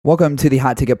Welcome to the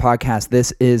Hot Ticket Podcast.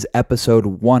 This is episode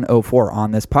 104. On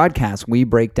this podcast, we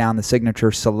break down the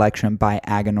signature selection by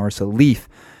Aganorsa Leaf.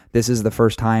 This is the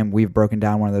first time we've broken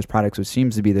down one of those products, which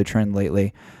seems to be the trend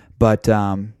lately. But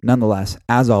nonetheless,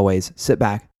 as always, sit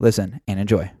back, listen, and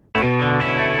enjoy.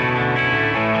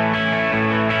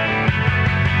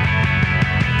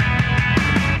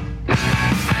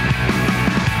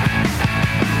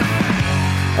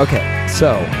 Okay,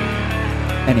 so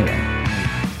anyway,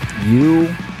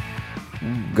 you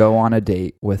go on a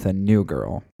date with a new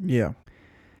girl. Yeah.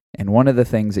 And one of the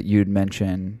things that you'd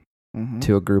mention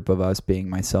to a group of us, being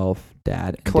myself,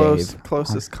 Dad, and Dave,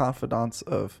 closest confidants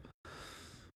of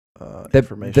the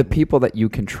information. the people that you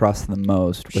can trust the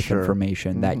most with Sure.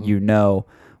 information that you know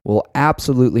will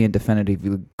absolutely and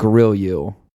definitively grill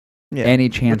you any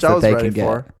chance Which I that was they ready can get.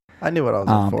 for. I knew what I was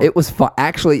in for. It was fun.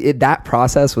 Actually, that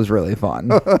process was really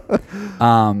fun.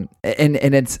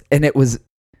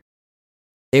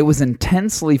 It was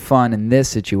intensely fun in this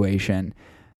situation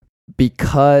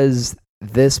because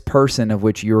this person of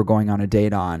which you were going on a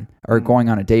date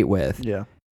with yeah.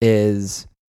 is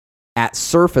at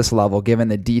surface level, given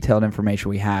the detailed information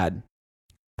we had,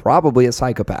 probably a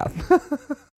psychopath.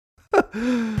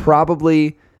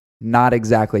 Probably not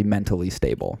exactly mentally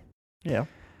stable. Yeah.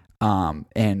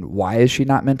 And why is she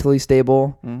not mentally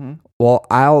stable? Mm-hmm. Well,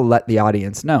 I'll let the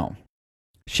audience know.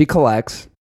 She collects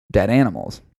dead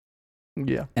animals.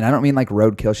 Yeah. And I don't mean like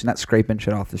roadkill. She's not scraping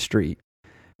shit off the street,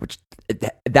 which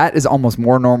that is almost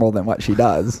more normal than what she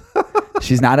does.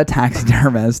 She's not a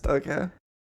taxidermist. Okay.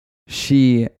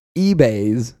 She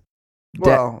eBays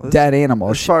dead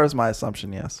animals. As far as my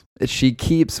assumption, yes. She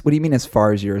keeps, what do you mean as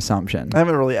far as your assumption? I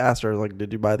haven't really asked her, like,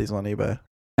 did you buy these on eBay?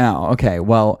 Oh, okay.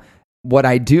 Well, what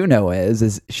I do know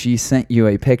is she sent you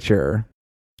a picture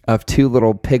of two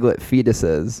little piglet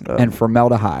fetuses and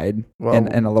formaldehyde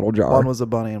in a little jar. One was a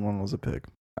bunny and one was a pig.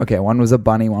 Okay, one was a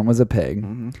bunny, one was a pig.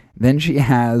 Mm-hmm. Then she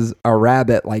has a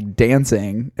rabbit like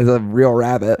dancing. It's a real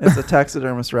rabbit. It's a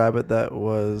taxidermist rabbit that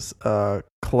was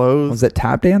clothed. Was it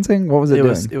tap dancing? What was it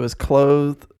doing? It was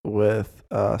clothed with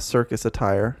circus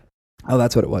attire. Oh,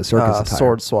 that's what it was. Circus attire.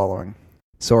 Sword swallowing.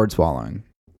 Sword swallowing.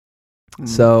 Mm.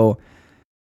 So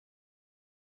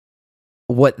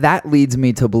what that leads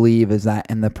me to believe is that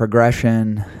in the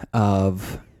progression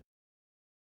of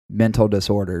mental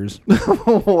disorders,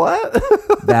 what?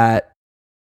 that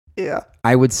Yeah.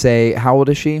 I would say, how old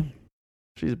is she?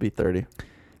 She'd be 30.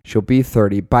 She'll be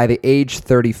 30. By the age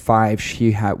 35,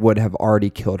 she would have already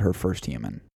killed her first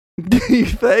human. Do you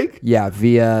think? Yeah,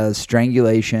 via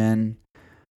strangulation,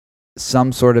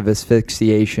 some sort of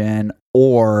asphyxiation,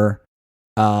 or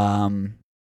I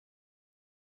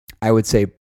would say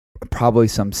probably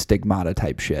some stigmata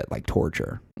type shit like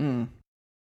torture. Mm.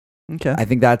 Okay. I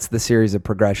think that's the series of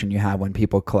progression you have when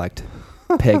people collect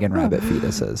pig and rabbit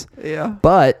fetuses. Yeah.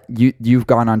 But you've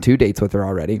gone on 2 dates with her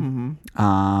already.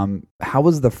 Mm-hmm. How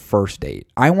was the first date?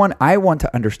 I want to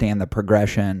understand the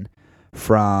progression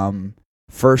from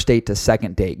first date to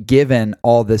second date, given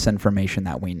all this information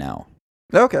that we know.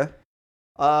 Okay.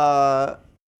 I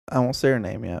won't say her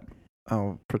name yet.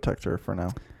 I'll protect her for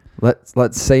now.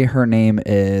 Let's say her name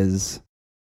is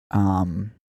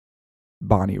Bonnie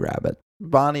Rabbit.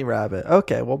 Bonnie Rabbit.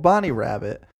 Okay. Well, Bonnie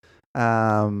Rabbit,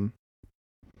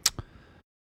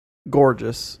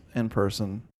 gorgeous in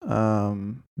person.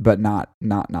 But not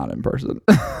in person.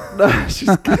 No, she's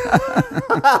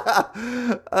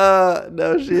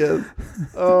no, she is.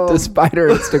 Despite her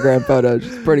Instagram photo,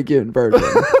 she's pretty cute in person.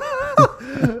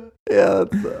 Yeah,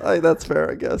 that's fair,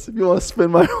 I guess, if you want to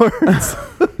spin my words.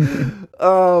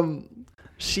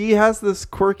 She has this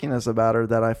quirkiness about her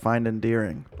that I find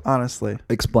endearing, honestly.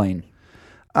 Explain.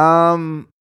 I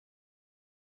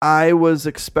was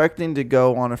expecting to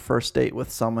go on a first date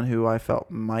with someone who I felt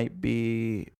might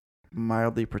be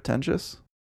mildly pretentious.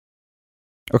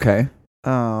 Okay.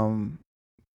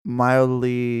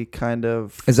 Mildly kind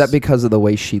of. Is that because of the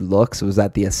way she looks? Was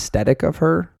that the aesthetic of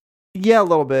her? Yeah, a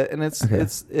little bit, and it's Okay.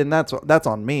 and that's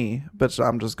on me, but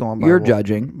I'm just going by. You're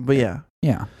judging. But yeah.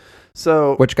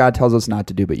 So, which God tells us not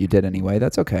to do, but you did anyway.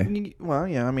 That's okay. Well,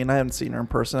 yeah. I mean, I hadn't seen her in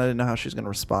person. I didn't know how she's going to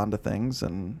respond to things,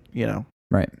 and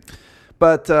Right.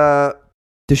 But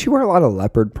does she wear a lot of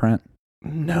leopard print?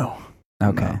 No.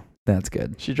 Okay, No. that's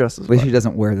good. She dresses. At least she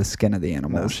doesn't wear the skin of the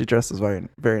animal. No, she dresses very,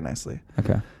 very nicely.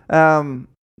 Okay.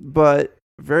 But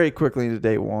very quickly into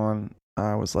date one,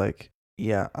 I was like,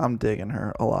 yeah, I'm digging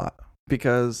her a lot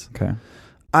because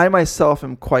I myself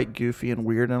am quite goofy and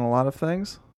weird in a lot of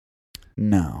things.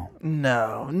 No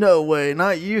way,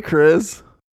 not you, Chris.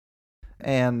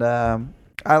 And I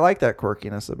like that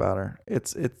quirkiness about her.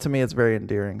 To me, it's very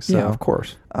endearing. So, yeah, of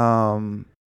course.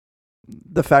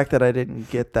 the fact that I didn't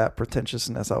get that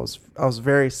pretentiousness, I was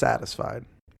very satisfied.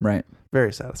 Right.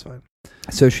 Very satisfied.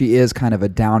 So she is kind of a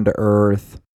down to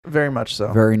earth. Very much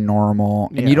so. Very normal.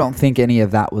 And Yeah. you don't think any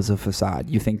of that was a facade.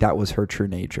 You think that was her true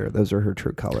nature. Those are her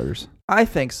true colors. I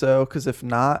think so, because if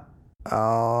not,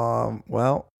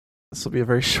 well, this will be a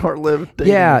very short-lived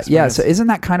dating experience. Yeah. So isn't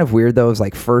that kind of weird, those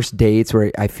like first dates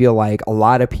where I feel like a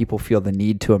lot of people feel the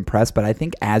need to impress, but I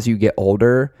think as you get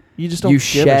older, you just don't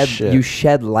give a shit. You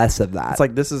shed less of that. It's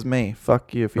like, this is me.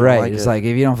 Fuck you if you don't like it. It's like,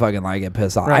 if you don't fucking like it,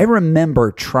 piss off. Right. I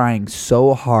remember trying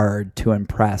so hard to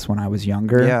impress when I was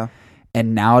younger. Yeah.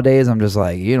 And nowadays I'm just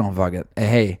like, you don't fucking,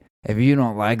 hey, if you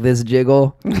don't like this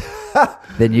jiggle,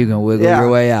 then you can wiggle your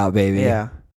way out, baby. Yeah.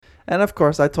 And of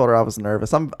course I told her I was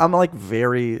nervous. I'm like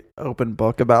very open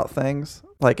book about things.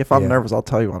 Like if I'm nervous, I'll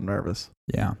tell you I'm nervous.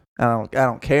 Yeah. I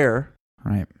don't care.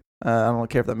 Right. I don't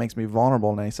care if that makes me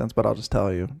vulnerable in any sense, but I'll just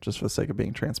tell you just for the sake of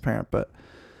being transparent. But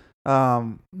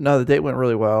no, the date went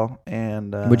really well.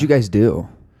 And what'd you guys do?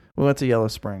 We went to Yellow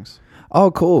Springs. Oh,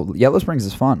 cool. Yellow Springs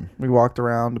is fun. We walked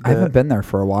around a bit. I haven't been there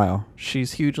for a while.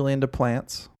 She's hugely into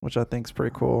plants, which I think is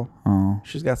pretty cool. Oh.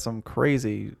 She's got some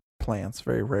crazy plants,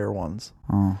 very rare ones.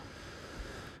 Oh.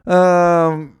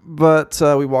 But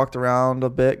we walked around a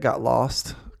bit, got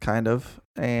lost, kind of,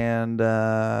 and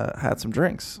had some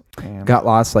drinks. And got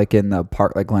lost like in the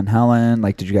park, like Glen Helen?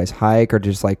 Like, did you guys hike or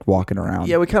just like walking around?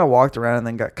 Yeah, we kind of walked around and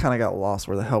then got lost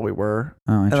where the hell we were.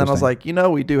 Oh, and then I was like,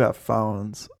 we do have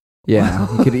phones.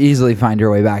 Yeah, you could easily find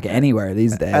your way back anywhere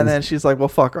these days. And then she's like, well,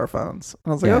 fuck our phones.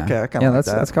 And I was like, okay, I kind of like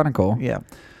that. That's kind of cool. Yeah.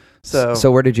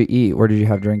 So where did you eat? Where did you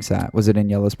have drinks at? Was it in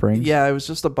Yellow Springs? Yeah, it was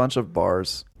just a bunch of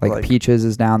bars. Like Peaches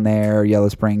is down there. Yellow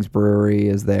Springs Brewery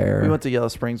is there. We went to Yellow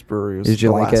Springs Brewery. It was did you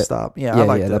the like last it? Stop. Yeah, I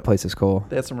liked it. That place is cool.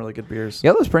 They had some really good beers.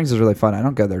 Yellow Springs is really fun. I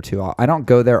don't go there I don't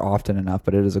go there often enough,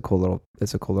 but it is a cool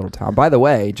little town. By the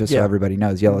way, just so everybody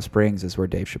knows, Yellow Springs is where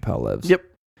Dave Chappelle lives.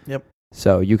 Yep.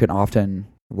 So you can often,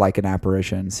 like an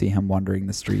apparition, see him wandering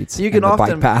the streets. You can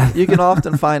often bike path. You can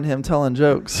often find him telling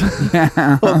jokes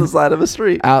on the side of a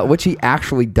street, which he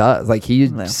actually does. Like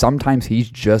sometimes he's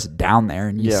just down there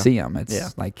and you see him.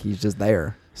 It's like he's just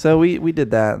there. So we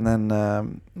did that, and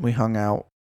then we hung out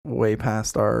way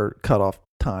past our cutoff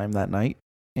time that night.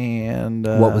 And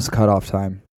what was cutoff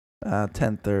time?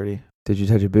 10:30. Did you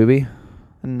touch a boobie?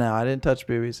 No, I didn't touch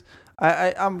boobies.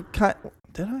 I'm kind.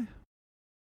 Did I?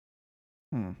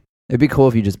 It'd be cool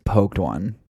if you just poked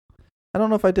one. I don't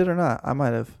know if I did or not. I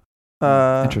might have.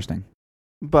 Interesting.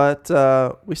 But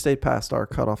we stayed past our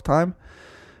cutoff time.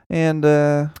 And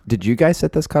did you guys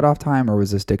set this cutoff time, or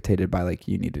was this dictated by like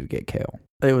you needed to get kale?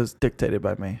 It was dictated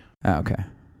by me. Oh, okay.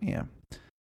 Yeah.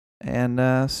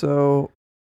 And so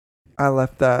I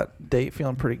left that date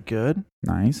feeling pretty good.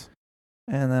 Nice.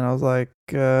 And then I was like,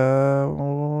 do you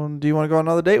want to go on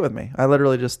another date with me? I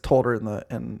literally just told her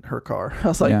in her car. I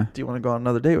was like, do you want to go on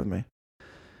another date with me?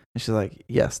 And she's like,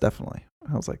 yes, definitely.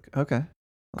 I was like, okay. I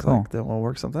was like, then we'll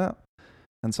work something out.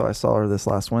 And so I saw her this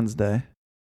last Wednesday.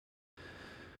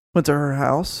 Went to her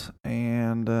house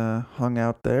and hung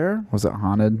out there. Was it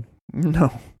haunted? No,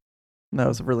 it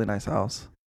was a really nice house.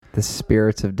 The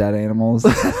spirits of dead animals.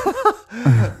 They're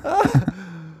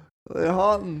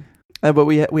haunting. But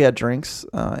we had drinks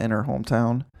in her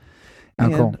hometown. Oh,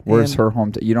 cool. Where's her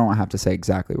hometown? You don't have to say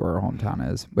exactly where her hometown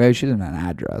is. Well, she doesn't have an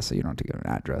address, so you don't have to give an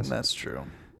address. That's true.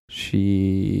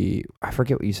 I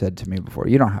forget what you said to me before.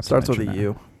 You don't have to. Starts with a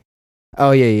U.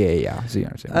 Oh, yeah. So you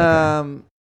understand. Okay.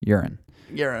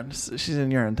 Urine. She's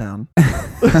in Urine Town.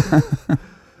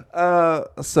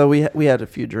 So we had a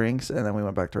few drinks, and then we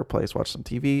went back to her place, watched some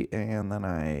TV, and then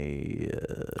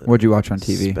what'd you watch on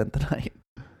TV? Spent the night.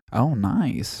 Oh,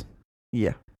 nice.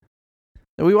 Yeah.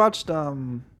 We watched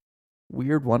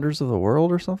Weird Wonders of the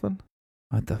World or something.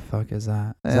 What the fuck is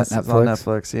that? Is that Netflix? It's on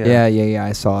Netflix, yeah. Yeah.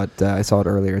 I saw it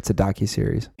earlier. It's a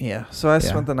docuseries. Yeah. So I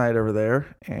spent the night over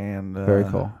there, and very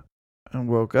cool. And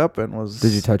woke up and was.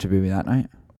 Did you touch a baby that night?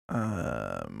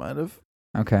 Might have.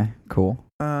 Okay, cool.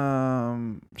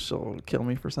 She'll kill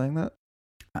me for saying that.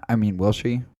 I mean, will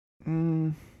she?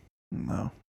 No,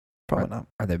 probably not.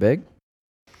 Are they big?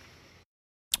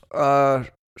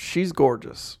 She's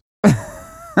gorgeous.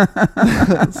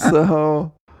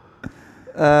 So,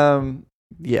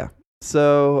 yeah.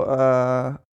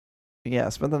 So,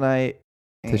 spent the night.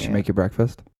 Did she make you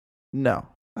breakfast? No,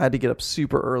 I had to get up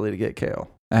super early to get Kale.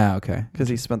 Oh, okay. Because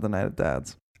he spent the night at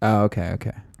Dad's. Oh, okay.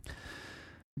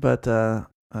 But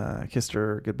kissed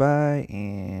her goodbye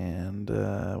and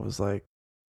was like,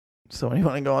 so when you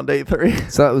want to go on date 3?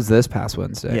 So that was this past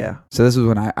Wednesday. Yeah. So this was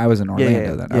when I was in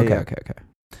Orlando then. Okay.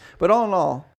 But all in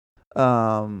all,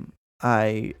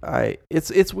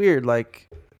 it's weird. Like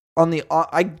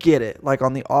I get it. Like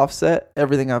on the offset,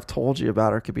 everything I've told you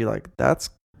about her could be like, that's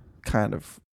kind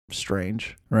of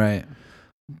strange. Right.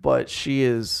 But she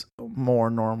is more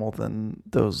normal than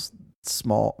those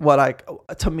small,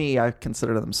 to me, I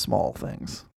consider them small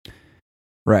things.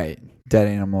 Right. Dead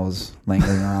animals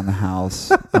lingering around the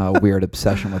house, weird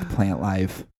obsession with plant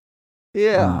life.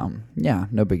 Yeah. Yeah,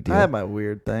 no big deal. I have my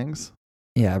weird things.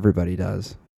 Yeah, everybody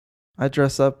does. I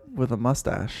dress up with a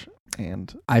mustache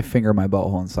and I finger my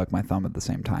butthole and suck my thumb at the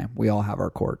same time. We all have our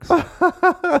quirks.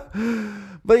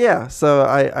 But yeah, so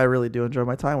I really do enjoy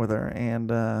my time with her. And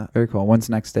very cool. When's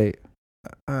next date?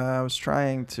 I was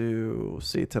trying to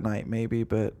see tonight maybe,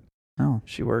 but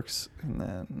she works, and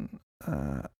then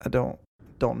I don't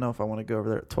know if I want to go over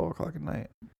there at 12 o'clock at night.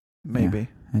 Maybe.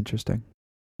 Yeah, interesting.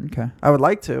 Okay. I would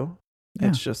like to. Yeah.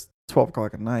 It's just 12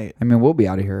 o'clock at night. I mean, we'll be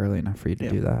out of here early enough for you to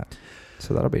do that.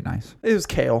 So that'll be nice. It was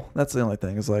Kale. That's the only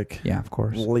thing. Is like, yeah, of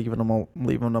course, leaving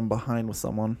them behind with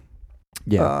someone.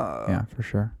 Yeah, yeah, for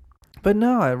sure. But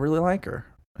no, I really like her,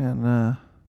 and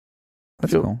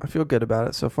that's cool. I feel good about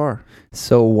it so far.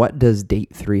 So, what does date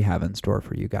 3 have in store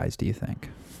for you guys? Do you think?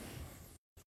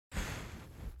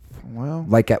 Well,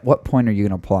 like, at what point are you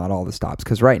going to pull out all the stops?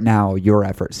 Because right now, your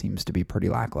effort seems to be pretty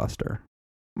lackluster.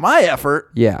 My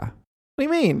effort? Yeah. What do you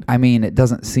mean? I mean, it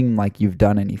doesn't seem like you've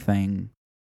done anything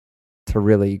to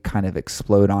really kind of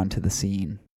explode onto the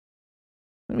scene.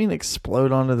 I mean,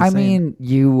 explode onto the scene? I mean,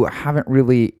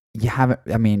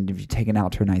 I mean, have you taken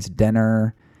out to a nice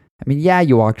dinner? I mean, yeah,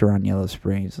 you walked around Yellow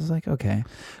Springs. It's like, okay.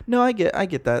 No, I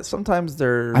get that. Sometimes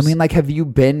there's... I mean, like, have you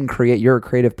been you're a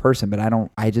creative person, but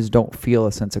I just don't feel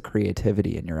a sense of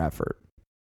creativity in your effort.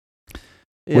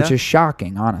 Yeah. Which is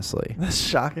shocking, honestly. That's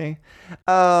shocking.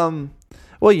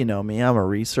 Well, you know me. I'm a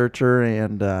researcher,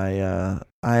 and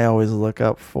I always look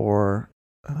for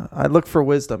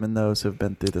wisdom in those who've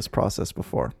been through this process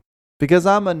before, because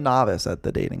I'm a novice at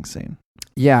the dating scene.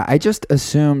 Yeah, I just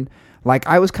assumed, like,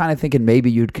 I was kind of thinking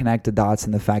maybe you'd connect the dots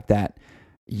in the fact that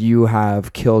you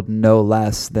have killed no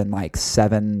less than like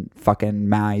 7 fucking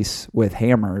mice with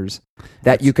hammers,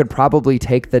 that you could probably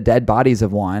take the dead bodies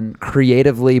of one,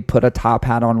 creatively put a top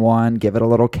hat on one, give it a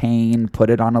little cane, put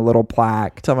it on a little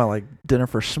plaque. Talking about like dinner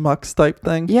for schmucks type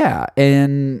thing? Yeah,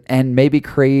 and maybe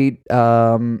create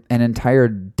an entire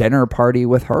dinner party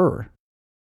with her,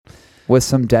 with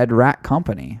some dead rat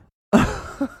company.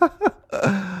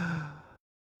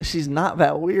 She's not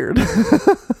that weird.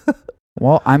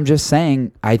 Well, I'm just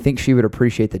saying, I think she would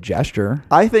appreciate the gesture.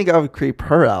 I think I would creep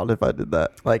her out if I did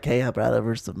that. Like, hey, I brought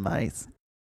over some mice.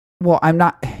 Well,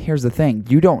 here's the thing.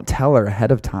 You don't tell her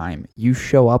ahead of time. You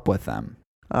show up with them.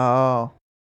 Oh.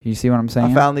 You see what I'm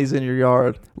saying? I found these in your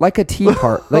yard. Like a tea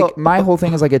party. Like, my whole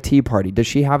thing is like a tea party. Does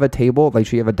she have a table? Like,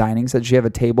 she have a dining set? Does she have a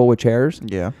table with chairs?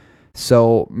 Yeah.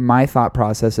 So my thought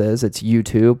process is it's you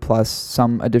two plus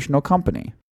some additional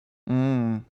company.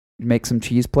 Make some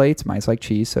cheese plates. Mice like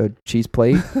cheese, so cheese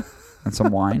plate and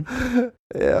some wine.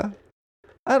 Yeah,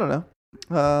 I don't know.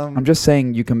 I'm just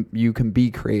saying you can be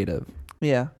creative.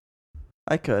 Yeah,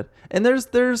 I could. And there's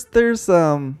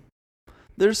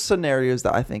scenarios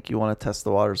that I think you want to test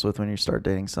the waters with when you start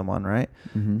dating someone, right?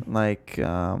 Mm-hmm. Like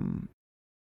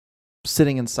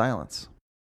sitting in silence,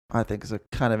 I think is a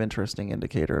kind of interesting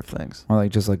indicator of things. Or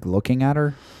like just like looking at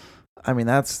her. I mean,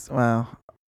 I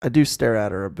do stare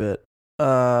at her a bit.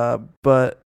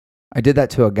 But I did that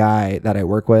to a guy that I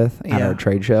work with at our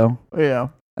trade show. Yeah.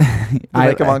 I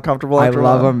make him uncomfortable. I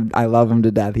love him. I love him to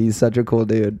death. He's such a cool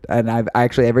dude. And I've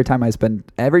actually, every time I spend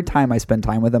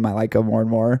time with him, I like him more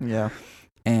and more. Yeah.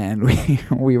 And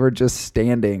we were just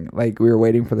standing, like we were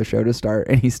waiting for the show to start,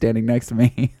 and he's standing next to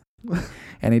me.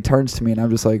 And he turns to me and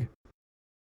I'm just like,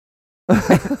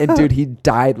 and dude, he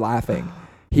died laughing.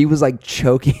 He was like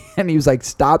choking and he was like,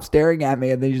 stop staring at me.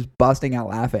 And then he's just busting out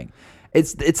laughing.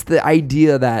 It's the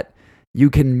idea that you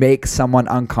can make someone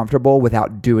uncomfortable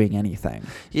without doing anything.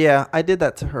 Yeah, I did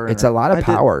that to her. It's a lot of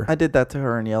power. I did that to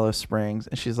her in Yellow Springs,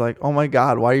 and she's like, "Oh my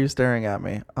God, why are you staring at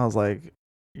me?" I was like,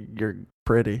 "You're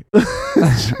pretty."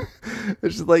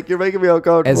 She's like, "You're making me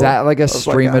uncomfortable." Is that like a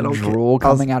stream of drool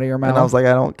coming out of your mouth? And I was like,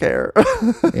 "I don't care."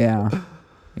 Yeah.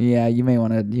 Yeah, you may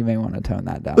want to tone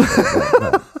that down a little bit,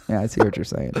 but yeah, I see what you're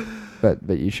saying. But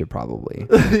you should probably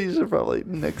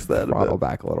nix that throttle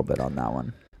back a little bit on that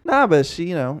one. Nah, but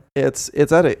she, it's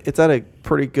at a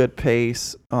pretty good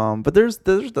pace. But there's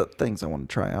the things I want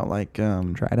to try out, like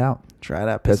try it out.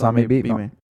 Piss on me, beat me.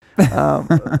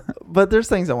 But there's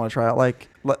things I want to try out. Like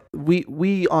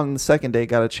we on the second day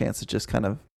got a chance to just kind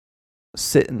of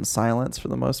sit in silence for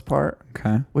the most part.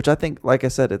 Okay. Which I think, like I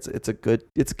said, it's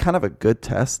kind of a good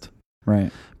test.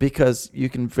 Right. Because you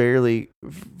can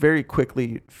very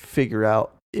quickly figure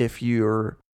out if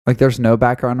you're Like there's no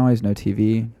background noise, no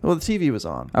TV? Well, the TV was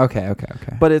on. Okay.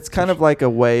 But it's kind of like a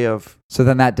way of... So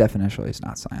then that definitionally is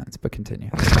not silence, but continue.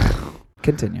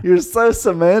 Continue. You're so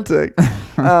semantic.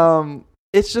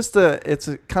 It's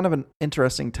a kind of an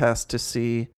interesting test to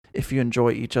see if you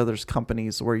enjoy each other's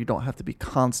companies where you don't have to be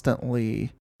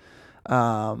constantly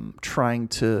trying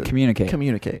to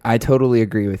communicate. I totally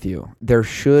agree with you. There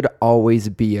should always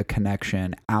be a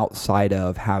connection outside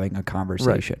of having a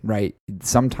conversation, right?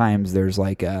 Sometimes there's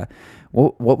like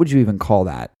what would you even call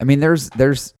that? I mean, there's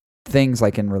things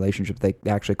like in relationships, they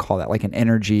actually call that like an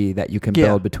energy that you can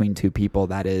build between two people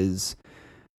that is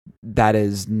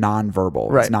nonverbal.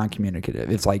 Right. It's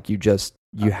non-communicative. It's like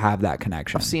you have that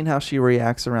connection. I've seen how she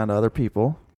reacts around other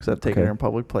people because I've taken her in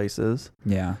public places.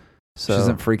 Yeah. So she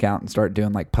doesn't freak out and start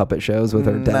doing like puppet shows with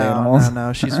her dead animals.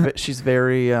 No. She's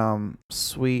very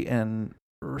sweet and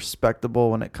respectable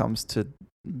when it comes to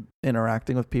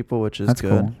interacting with people, which is That's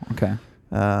good. Cool. Okay.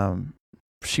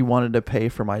 She wanted to pay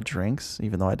for my drinks,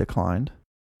 even though I declined.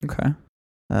 Okay.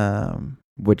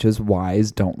 Which is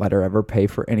wise. Don't let her ever pay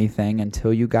for anything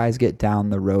until you guys get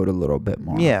down the road a little bit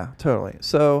more. Yeah, totally.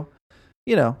 So,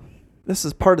 this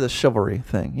is part of the chivalry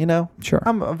thing. Sure.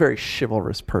 I'm a very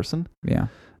chivalrous person. Yeah.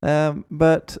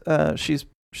 But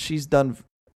she's done.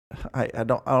 I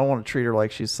don't want to treat her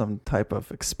like she's some type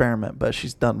of experiment, but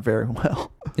she's done very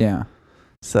well. Yeah.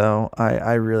 So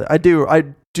I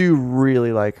do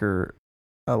really like her.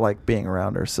 I like being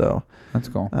around her. So that's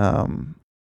cool.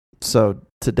 So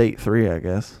to date 3, I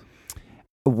guess.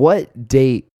 What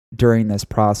date during this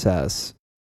process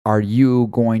do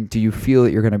you feel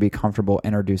that you're going to be comfortable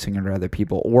introducing her to other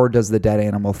people, or does the dead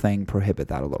animal thing prohibit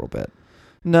that a little bit?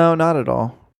 No, not at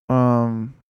all.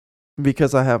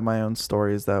 Because I have my own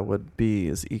stories that would be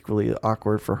as equally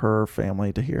awkward for her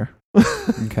family to hear.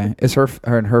 Okay. Is her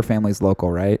and her family's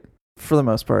local, right? For the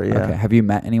most part, yeah. Okay. Have you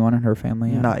met anyone in her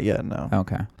family yet? Not yet, no.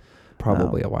 Okay.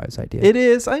 Probably a wise idea. It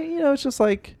is. It's just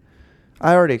like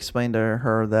I already explained to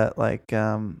her that like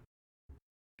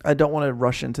I don't want to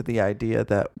rush into the idea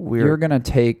that you're going to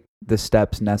take the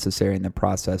steps necessary in the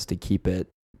process to keep it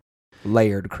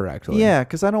layered correctly. Yeah,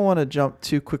 because I don't want to jump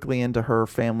too quickly into her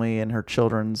family and her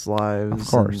children's lives, of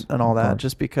course, and all that,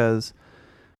 just because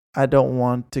I don't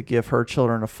want to give her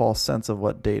children a false sense of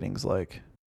what dating's like.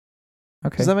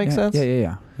 Okay. Does that make sense?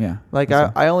 Yeah. Like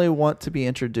I only want to be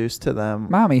introduced to them.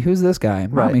 Mommy, who's this guy?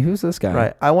 Mommy, who's this guy?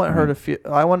 Right. I want her to feel.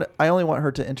 I only want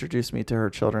her to introduce me to her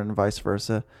children, and vice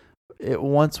versa.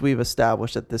 Once we've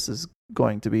established that this is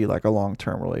going to be like a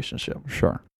long-term relationship.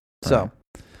 Sure. So,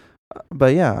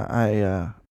 but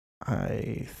yeah,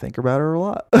 I think about her a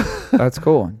lot. That's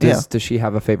cool. Does she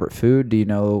have a favorite food?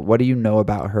 What do you know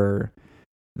about her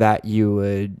that you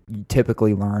would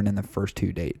typically learn in the first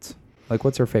 2 dates? Like,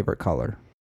 what's her favorite color?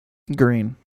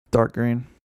 Green. Dark green.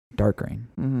 Dark green.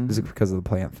 Mm-hmm. Is it because of the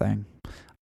plant thing?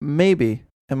 Maybe.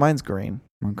 And mine's green.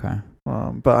 Okay.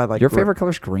 But I like your favorite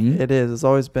color's green? It is. It's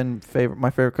always been my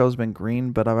favorite color's been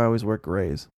green, but I've always worn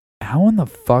grays. How in the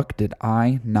fuck did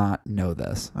I not know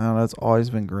this? I don't know. It's always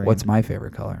been green. What's my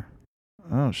favorite color?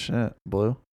 Oh shit,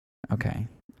 blue. Okay.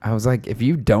 I was like, if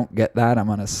you don't get that, I'm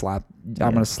gonna slap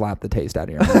the taste out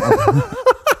of your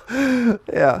mouth.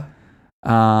 Yeah.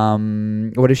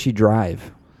 What does she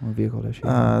drive? What vehicle does she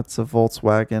drive? It's a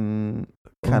Volkswagen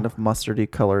kind of mustardy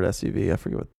colored SUV. I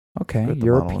forget what. Okay,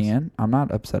 European. I'm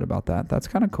not upset about that. That's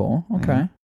kind of cool. Okay.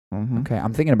 Mm-hmm. Okay,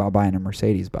 I'm thinking about buying a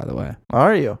Mercedes, by the way.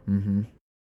 Are you? Mm-hmm.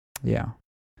 Yeah.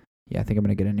 I think I'm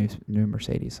gonna get a new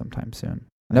Mercedes sometime soon.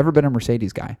 Never been a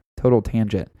Mercedes guy. Total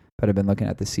tangent, but I've been looking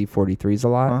at the C43s a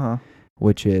lot,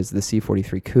 which is the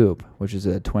C43 Coupe, which is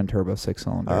a twin turbo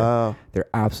 6-cylinder. Oh. They're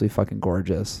absolutely fucking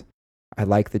gorgeous. I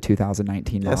like the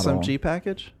 2019 model. SMG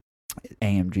package?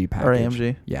 AMG package. Or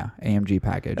AMG? Yeah, AMG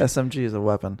package. SMG is a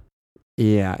weapon.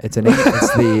 Yeah, it's the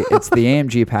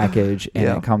AMG package,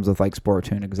 and it comes with like sport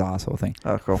tune exhaust whole thing.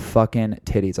 Oh, cool. Fucking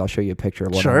titties. I'll show you a picture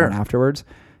of what I want afterwards.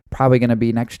 Probably gonna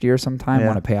be next year sometime.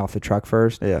 Want to pay off the truck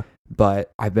first. Yeah. But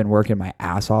I've been working my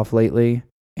ass off lately,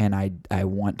 and I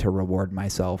want to reward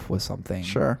myself with something.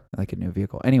 Sure. Like a new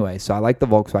vehicle. Anyway, so I like the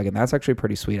Volkswagen. That's actually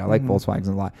pretty sweet. I like Volkswagens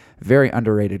a lot. Very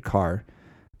underrated car.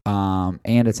 And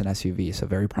it's an SUV, so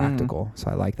very practical. So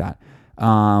I like that.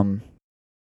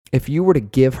 If you were to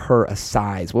give her a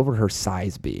size, what would her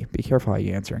size be? Be careful how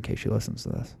you answer in case she listens to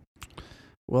this.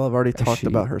 Well, I've already talked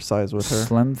about her size with her.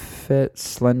 Slim fit,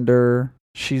 slender.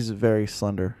 She's very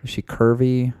slender. Is she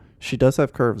curvy? She does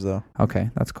have curves, though. Okay,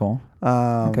 that's cool.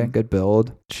 Okay, good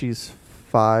build. She's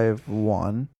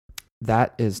 5'1".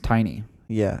 That is tiny.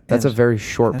 Yeah. That's a very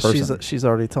short person. She's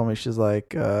already told me, she's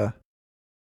like,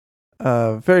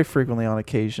 very frequently on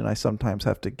occasion, I sometimes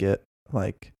have to get,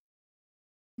 like,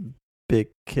 big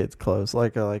kids clothes,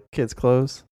 like kids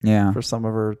clothes. Yeah. For some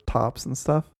of her tops and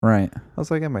stuff. Right. I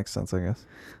was like, it makes sense, I guess.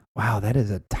 Wow, that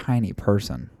is a tiny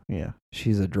person. Yeah.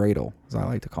 She's a dreidel, as I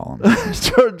like to call him.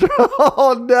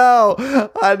 Oh,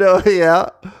 no. I know. Yeah.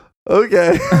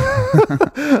 Okay.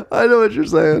 I know what you're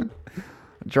saying.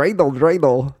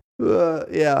 Dreidel.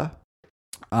 Yeah.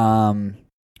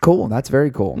 Cool. That's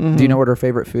very cool. Mm-hmm. Do you know what her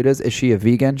favorite food is? Is she a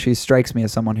vegan? She strikes me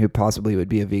as someone who possibly would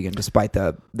be a vegan despite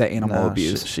the animal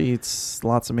abuse. She eats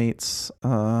lots of meats.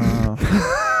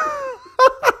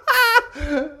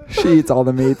 She eats all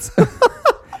the meats.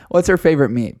 What's her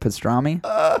favorite meat? Pastrami?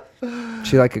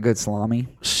 She like a good salami?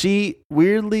 She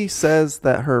weirdly says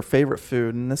that her favorite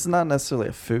food, and this is not necessarily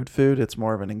a food, it's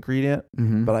more of an ingredient,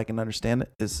 but I can understand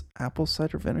it, is apple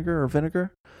cider vinegar or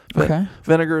vinegar. Okay.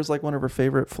 Vinegar is like one of her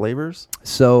favorite flavors.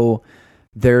 So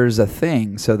there's a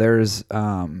thing. So there's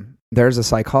a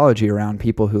psychology around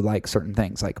people who like certain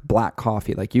things, like black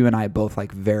coffee. Like you and I both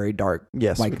like very dark,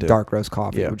 like dark roast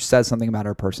coffee, which says something about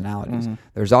our personalities. Mm-hmm.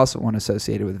 There's also one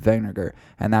associated with vinegar,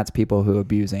 and that's people who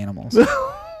abuse animals.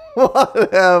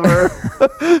 Whatever.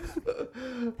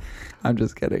 I'm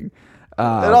just kidding. It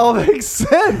all makes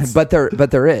sense. But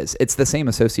there is. It's the same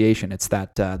association. It's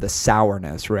that the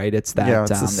sourness, right? It's that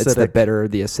it's the bitter,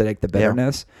 the acidic, the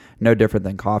bitterness. Yeah. No different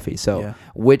than coffee. So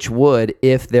which would,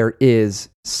 if there is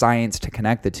science to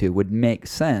connect the two, would make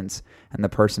sense. And the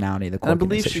personality, the quirkiness. I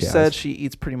believe she said she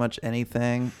eats pretty much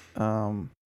anything,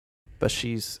 but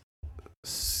she's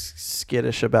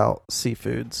skittish about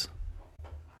seafoods.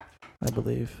 I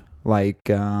believe. Like,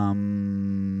 I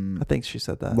think she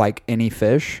said that. Like any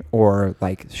fish or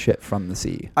like shit from the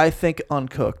sea? I think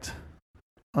uncooked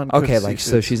okay, like, seafoods.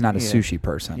 So she's not a sushi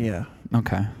person. Yeah.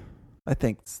 Okay. I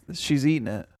think she's eating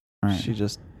it. Right. She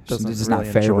just doesn't It's really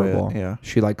not favorable. Enjoy it. Yeah.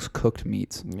 She likes cooked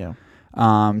meats. Yeah.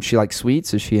 She likes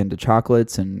sweets. Is she into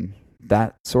chocolates and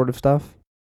that sort of stuff?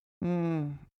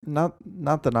 Not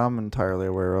that I'm entirely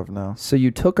aware of, no. So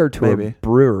you took her to a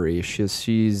brewery.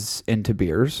 She's into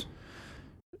beers.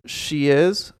 She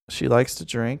is. She likes to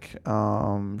drink.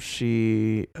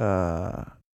 She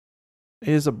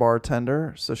is a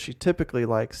bartender, so she typically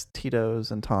likes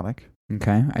Tito's and tonic.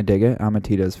 Okay, I dig it. I'm a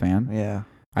Tito's fan. Yeah.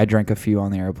 I drank a few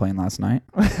on the airplane last night.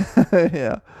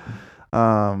 Yeah.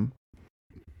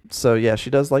 So yeah, she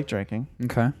does like drinking.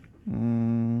 Okay.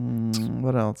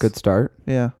 What else? Good start.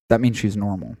 Yeah. That means she's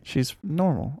normal. She's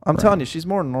normal. I'm telling you, she's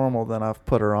more normal than I've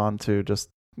put her on to, just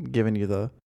giving you the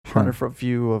 100-foot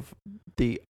view of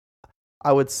the,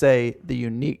 I would say, the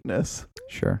uniqueness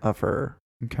of her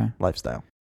lifestyle.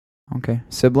 Okay.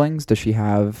 Siblings? Does she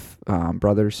have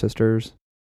brothers, sisters?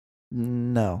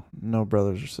 No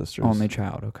brothers or sisters. Only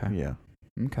child. Okay. Yeah.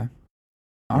 Okay.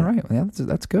 All right. Well,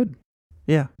 that's good.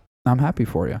 Yeah. I'm happy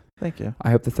for you. Thank you.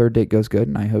 I hope the third date goes good,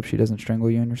 and I hope she doesn't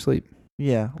strangle you in your sleep.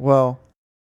 Yeah. Well.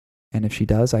 And if she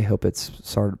does, I hope it's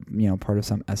part of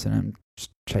some S&M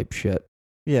type shit.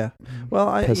 Yeah.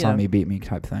 Well, piss on me, beat me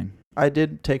type thing. I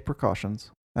did take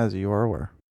precautions, as you are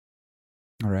aware.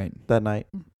 All right. That night,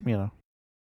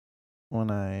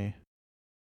 when I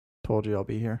told you I'll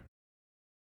be here.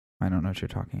 I don't know what you're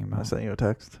talking about. I sent you a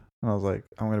text, and I was like,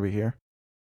 I'm going to be here.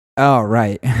 Oh,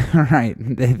 right. Right.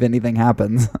 If anything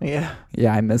happens. Yeah.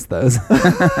 Yeah, I missed those.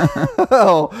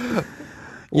 Oh.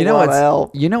 You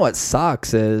know what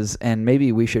sucks is, and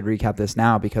maybe we should recap this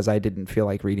now because I didn't feel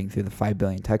like reading through the 5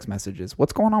 billion text messages.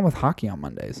 What's going on with hockey on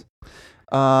Mondays?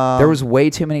 There was way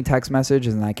too many text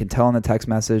messages, and I could tell in the text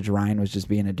message Ryan was just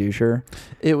being a doucher.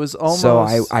 It was almost. So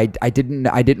I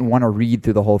didn't want to read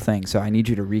through the whole thing. So I need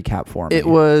you to recap for me. It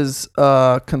was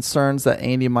concerns that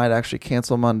Andy might actually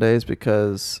cancel Mondays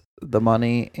because the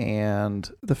money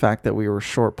and the fact that we were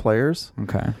short players.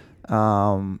 Okay.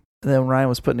 Then Ryan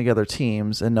was putting together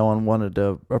teams, and no one wanted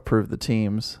to approve the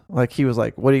teams. Like, he was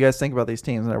like, "What do you guys think about these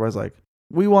teams?" And everybody's like,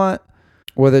 "We want."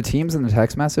 Were the teams in the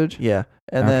text message? Yeah.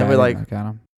 And then we're like,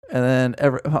 and then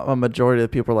a majority of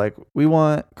the people are like, "We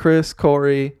want Chris,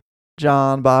 Corey,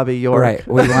 John, Bobby, York." Right.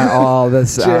 We want all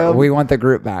this. We want the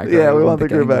group back. Right? Yeah, we want the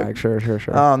group back. Sure.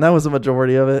 That was the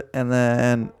majority of it. And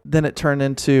then it turned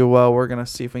into, well, we're going to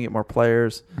see if we can get more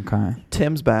players. Okay.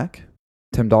 Tim's back.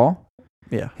 Tim Dahl?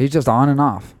 Yeah. He's just on and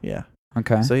off. Yeah.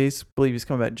 Okay. So believe he's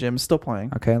coming back. Jim's still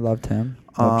playing. Okay. Love Tim.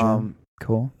 Love Jim.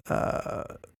 Cool.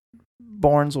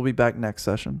 Barnes will be back next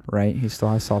session. Right. He still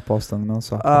has softball, still in the middle of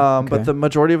softball. But the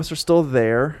majority of us are still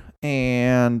there,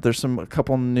 and there's a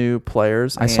couple new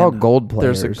players. I saw gold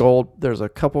players. There's a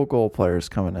couple gold players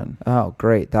coming in. Oh,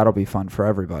 great. That'll be fun for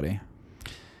everybody.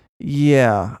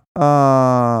 Yeah.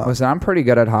 Listen, I'm pretty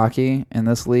good at hockey in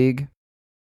this league.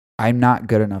 I'm not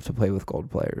good enough to play with gold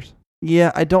players.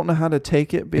 Yeah, I don't know how to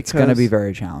take it because it's going to be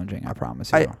very challenging, I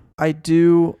promise you. I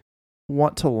do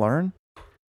want to learn.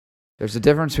 There's a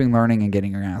difference between learning and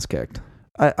getting your ass kicked.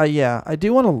 I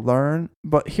do want to learn,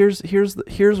 but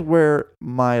here's where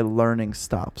my learning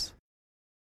stops.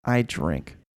 I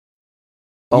drink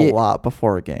a lot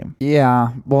before a game.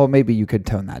 Yeah, well, maybe you could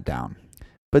tone that down.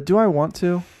 But do I want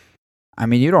to? I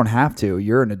mean, you don't have to.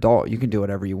 You're an adult. You can do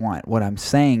whatever you want. What I'm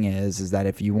saying is that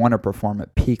if you want to perform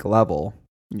at peak level,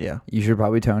 you should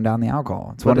probably tone down the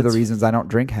alcohol. It's one of the reasons I don't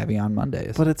drink heavy on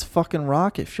Mondays. But it's fucking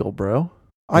rocket fuel, bro.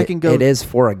 It is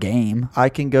for a game. I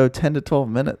can go 10 to 12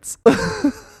 minutes.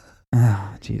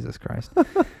 Oh, Jesus Christ.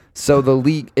 So the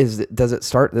league does it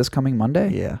start this coming Monday?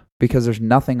 Yeah. Because there's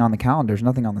nothing on the calendar. There's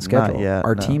nothing on the schedule. Not yet,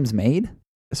 Are no. teams made?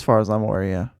 As far as I'm aware,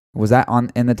 yeah. Was that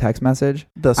in the text message?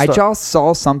 I just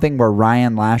saw something where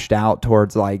Ryan lashed out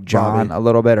towards like John a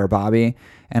little bit or Bobby.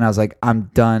 And I was like,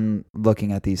 I'm done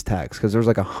looking at these texts because there's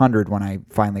like 100 when I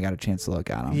finally got a chance to look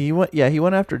at them. He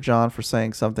went after John for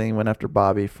saying something. He went after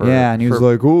Bobby for and he was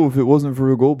like, oh, if it wasn't for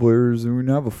the goal players, we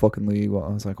wouldn't have a fucking league. Well,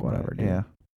 I was like, whatever, dude. Yeah.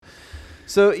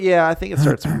 So yeah, I think it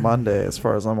starts Monday, as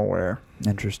far as I'm aware.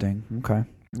 Interesting. Okay.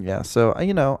 Yeah. So I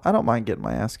don't mind getting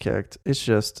my ass kicked. It's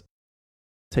just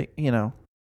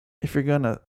if you're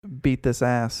gonna beat this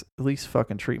ass, at least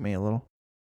fucking treat me a little.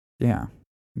 Yeah.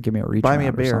 Give me a reach. Buy me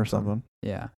a beer or something.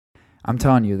 Yeah. I'm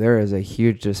telling you, there is a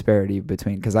huge disparity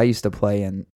between, because I used to play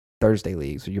in Thursday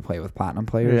leagues where you play with platinum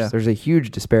players. Yeah. There's a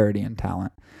huge disparity in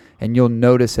talent. And you'll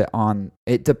notice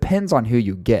it depends on who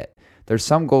you get. There's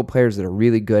some gold players that are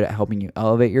really good at helping you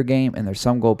elevate your game, and there's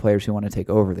some gold players who want to take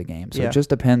over the game. So it just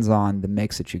depends on the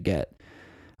mix that you get.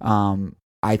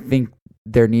 I think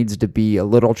there needs to be a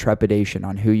little trepidation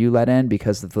on who you let in,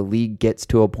 because if the league gets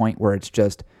to a point where it's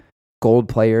just gold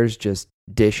players just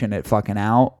dishing it fucking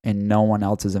out and no one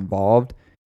else is involved,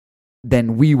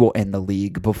 then we will end the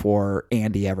league before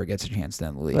Andy ever gets a chance to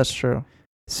end the league. That's true.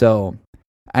 So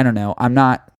I don't know. I'm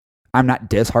not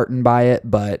disheartened by it,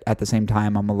 but at the same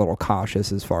time, I'm a little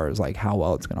cautious as far as like how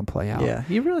well it's going to play out. Yeah.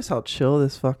 You realize how chill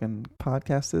this fucking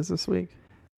podcast is this week?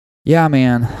 Yeah,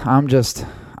 man. I'm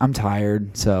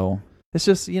tired. So it's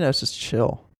just, it's just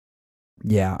chill.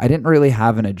 Yeah. I didn't really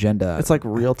have an agenda. It's like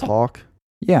real talk.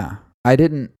 Yeah. I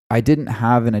didn't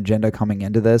have an agenda coming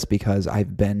into this because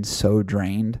I've been so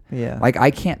drained. Yeah. Like I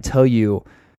can't tell you,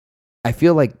 I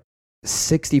feel like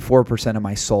 64% of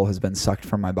my soul has been sucked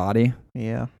from my body.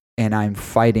 Yeah. And I'm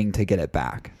fighting to get it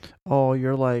back. Oh,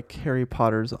 you're like Harry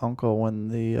Potter's uncle when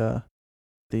the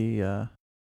black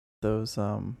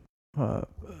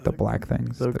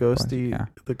things, the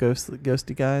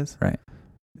ghosty guys. Right.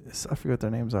 I forget what their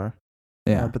names are.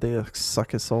 Yeah. But they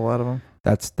suck his soul out of him.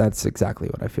 That's exactly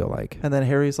what I feel like. And then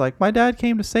Harry's like, my dad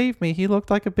came to save me. He looked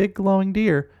like a big glowing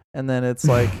deer. And then it's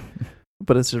like,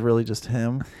 but it's just really just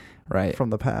him. Right.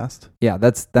 From the past. Yeah,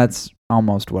 that's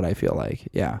almost what I feel like.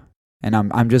 Yeah. And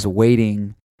I'm just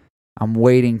waiting. I'm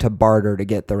waiting to barter to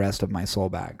get the rest of my soul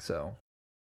back. So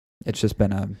it's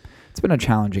been a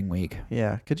challenging week.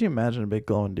 Yeah. Could you imagine a big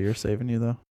glowing deer saving you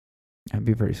though? That'd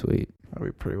be pretty sweet. That'd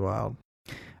be pretty wild.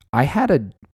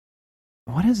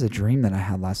 What is a dream that I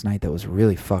had last night that was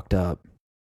really fucked up?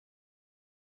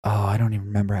 Oh, I don't even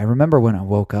remember. I remember when I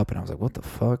woke up and I was like, what the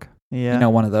fuck? Yeah.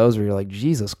 One of those where you're like,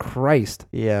 Jesus Christ.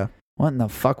 Yeah. What in the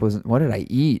fuck what did I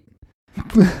eat?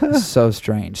 So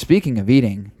strange. Speaking of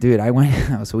eating, dude,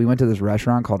 we went to this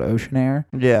restaurant called Ocean Air.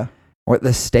 Yeah. Where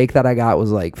the steak that I got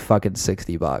was like fucking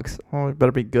 $60. Oh, it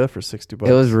better be good for $60.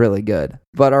 It was really good.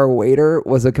 But our waiter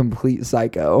was a complete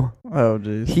psycho. Oh,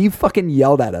 jeez. He fucking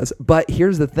yelled at us. But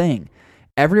here's the thing.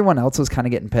 Everyone else was kind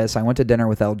of getting pissed. I went to dinner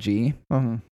with LG.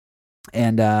 Uh-huh.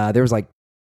 And there was like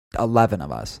 11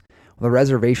 of us. The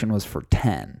reservation was for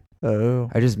 10. Oh.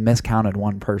 I just miscounted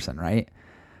one person, right?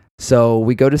 So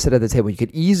we go to sit at the table. You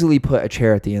could easily put a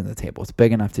chair at the end of the table. It's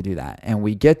big enough to do that. And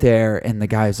we get there, and the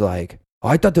guy's like, oh,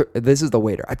 I thought this is the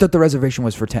waiter. I thought the reservation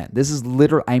was for 10. This is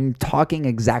literally, I'm talking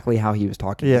exactly how he was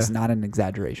talking. Yeah. It's not an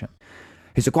exaggeration.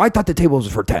 He's like, well, I thought the table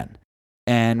was for 10.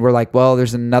 And we're like, well,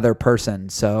 there's another person,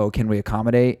 so can we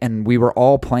accommodate? And we were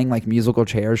all playing like musical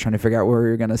chairs, trying to figure out where we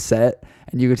were going to sit.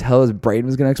 And you could tell his brain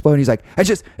was going to explode. And he's like,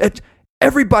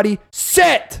 everybody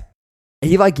sit.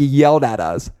 And he like yelled at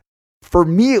us. For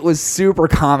me, it was super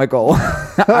comical.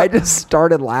 I just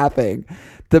started laughing.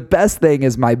 The best thing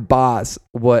is my boss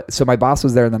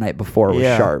was there the night before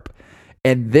with Sharp.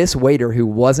 And this waiter, who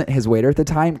wasn't his waiter at the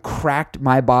time, cracked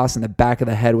my boss in the back of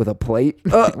the head with a plate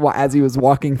as he was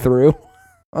walking through.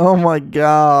 Oh my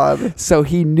God. So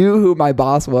he knew who my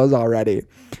boss was already.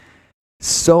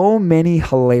 So many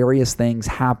hilarious things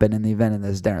happened in the event of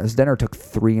this dinner. This dinner took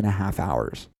 3.5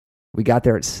 hours. We got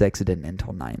there at 6. It didn't end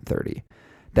until 9:30.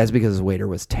 That's because his waiter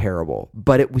was terrible.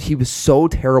 But he was so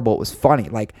terrible, it was funny.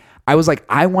 Like, I was like,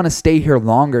 I want to stay here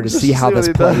longer to see how this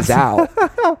plays out.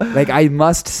 Like, I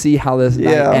must see how this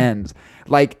night ends.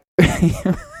 Like,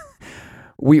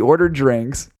 we ordered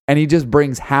drinks, and he just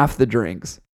brings half the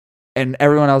drinks. And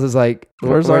everyone else is like,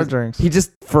 where's our drinks? He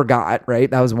just forgot, right?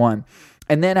 That was one.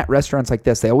 And then at restaurants like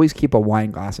this, they always keep a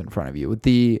wine glass in front of you with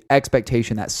the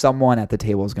expectation that someone at the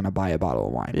table is going to buy a bottle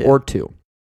of wine or two.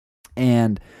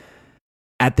 And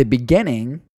at the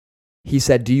beginning, he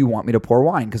said, do you want me to pour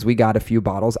wine? Because we got a few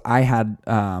bottles. I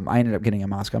ended up getting a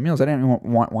Moscow Mules. I didn't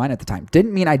want wine at the time.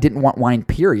 Didn't mean I didn't want wine,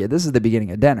 period. This is the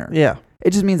beginning of dinner. Yeah. It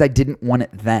just means I didn't want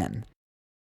it then.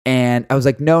 And I was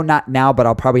like, no, not now, but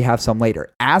I'll probably have some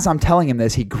later. As I'm telling him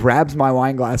this, he grabs my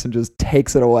wine glass and just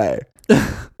takes it away.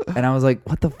 And I was like,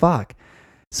 what the fuck?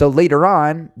 So later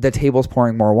on, the table's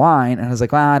pouring more wine. And I was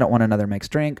like, well, I don't want another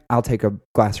mixed drink. I'll take a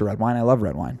glass of red wine. I love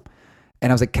red wine.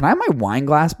 And I was like, can I have my wine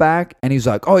glass back? And he's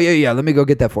like, oh, yeah, let me go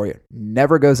get that for you.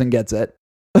 Never goes and gets it.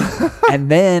 And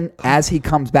then as he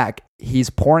comes back, he's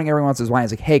pouring everyone else's wine.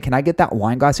 He's like, hey, can I get that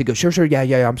wine glass? He goes, sure,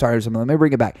 yeah, I'm sorry. Let me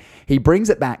bring it back. He brings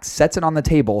it back, sets it on the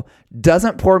table,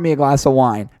 doesn't pour me a glass of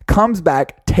wine, comes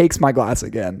back, takes my glass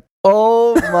again.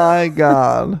 Oh my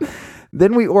God.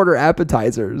 Then we order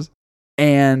appetizers,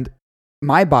 and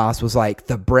my boss was like,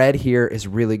 the bread here is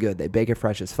really good. They bake it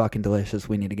fresh. It's fucking delicious.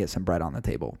 We need to get some bread on the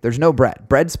table. There's no bread.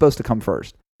 Bread's supposed to come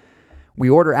first. We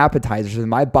order appetizers, and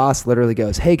my boss literally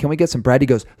goes, hey, can we get some bread? He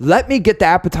goes, let me get the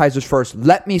appetizers first.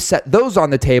 Let me set those on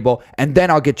the table, and then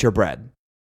I'll get your bread.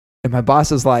 And my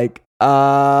boss is like,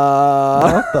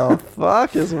 what the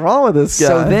fuck is wrong with this guy?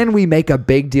 So then we make a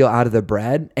big deal out of the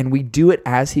bread, and we do it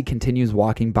as he continues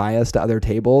walking by us to other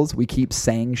tables. We keep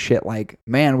saying shit like,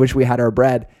 man, wish we had our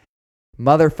bread.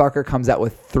 Motherfucker comes out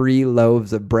with 3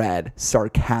 loaves of bread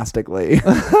sarcastically.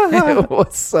 It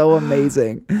was so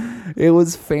amazing. It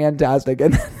was fantastic.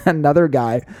 And then another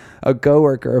guy, a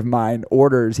coworker of mine,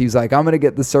 orders. He's like, I'm going to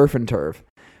get the surf and turf.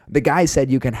 The guy said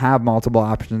you can have multiple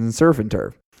options in surf and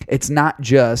turf. It's not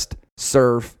just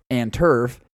surf and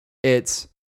turf. It's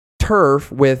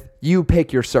turf with you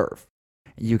pick your surf.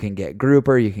 You can get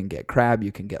grouper, you can get crab,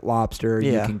 you can get lobster,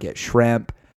 you can get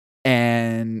shrimp.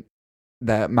 And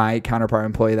that my counterpart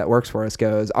employee that works for us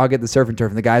goes, I'll get the surf and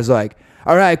turf. And the guy's like,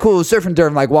 all right, cool, surf and turf.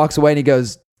 And like walks away, and he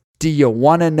goes, do you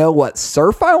want to know what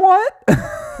surf I want?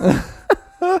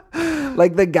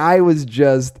 Like, the guy was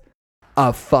just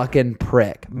a fucking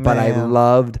prick. But I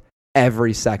loved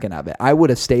every second of it. I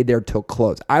would have stayed there till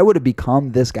close. I would have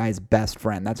become this guy's best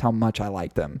friend. That's how much I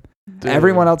liked him. Dude.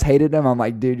 Everyone else hated him. I'm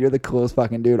like, dude, you're the coolest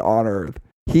fucking dude on earth.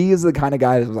 He is the kind of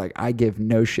guy that was like, I give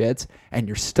no shits, and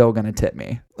you're still going to tip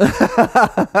me.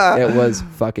 It was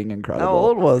fucking incredible. How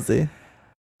old was he?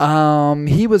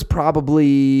 He was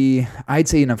probably, I'd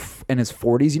say in his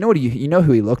 40s. You know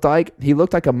who he looked like? He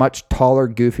looked like a much taller,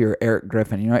 goofier Eric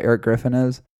Griffin. You know what Eric Griffin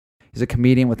is? He's a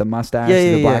comedian with a mustache.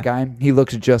 He's a black guy. He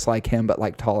looks just like him, but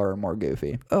like taller and more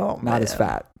goofy. Oh, not as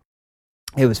fat.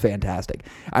 It was fantastic.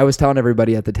 I was telling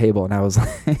everybody at the table, and I was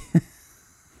like,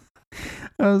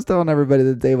 I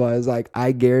was like,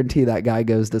 I guarantee that guy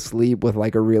goes to sleep with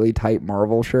like a really tight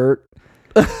Marvel shirt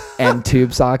and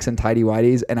tube socks and tidy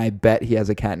whities, and I bet he has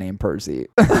a cat named Percy.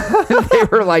 They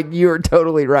were like, you are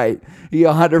totally right. He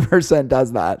 100%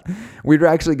 does that. We were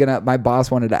actually my boss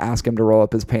wanted to ask him to roll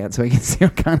up his pants so he could see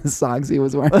what kind of socks he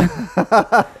was wearing.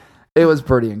 It was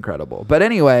pretty incredible. But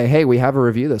anyway, hey, we have a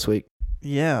review this week.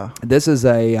 Yeah. This is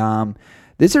a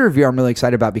review I'm really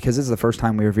excited about because this is the first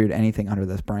time we reviewed anything under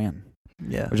this brand.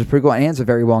 Yeah. Which is pretty cool. And it's a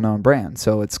very well-known brand.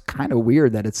 So it's kind of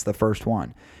weird that it's the first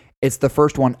one. It's the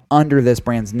first one under this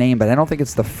brand's name, but I don't think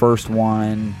it's the first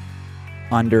one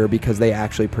under because they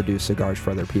actually produce cigars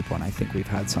for other people. And I think we've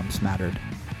had some smattered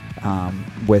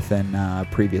within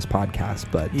previous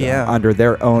podcasts. But under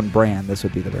their own brand, this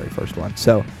would be the very first one.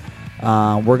 So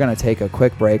we're going to take a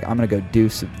quick break. I'm going to go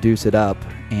deuce it up.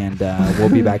 And we'll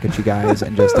be back at you guys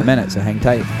in just a minute. So hang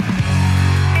tight.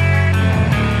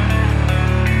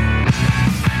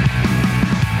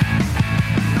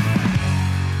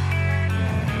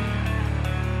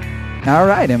 All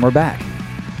right, and we're back.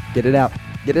 Get it out.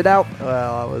 Get it out.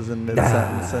 Well, I was in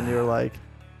mid-sentence, and you were like,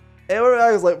 I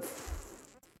was like,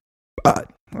 that's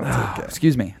okay.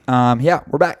 Excuse me. Yeah,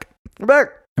 we're back. We're back.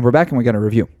 And we're back, and we got a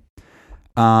review.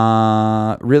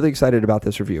 Really excited about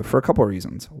this review for a couple of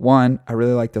reasons. One, I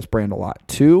really like this brand a lot.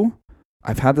 Two,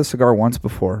 I've had this cigar once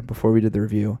before we did the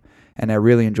review, and I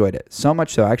really enjoyed it. So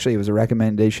much so, actually, it was a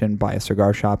recommendation by a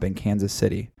cigar shop in Kansas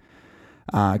City,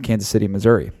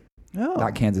 Missouri.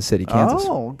 not Kansas City, Kansas.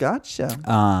 Oh, gotcha.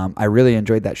 I really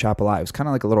enjoyed that shop a lot. It was kind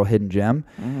of like a little hidden gem.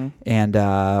 Mm-hmm. And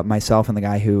myself and the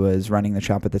guy who was running the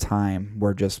shop at the time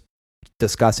were just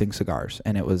discussing cigars,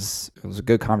 and it was a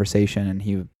good conversation, and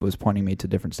he was pointing me to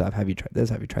different stuff. Have you tried this?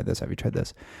 Have you tried this? Have you tried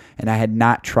this? And I had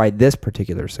not tried this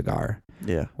particular cigar,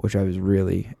 which I was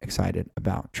really excited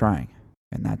about trying,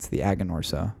 and that's the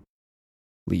Aganorsa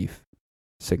Leaf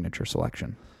Signature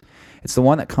Selection. It's the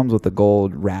one that comes with the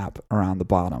gold wrap around the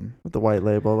bottom. With the white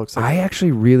label, looks like. I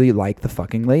actually really like the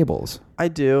fucking labels. I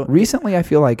do. Recently, I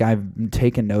feel like I've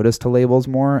taken notice to labels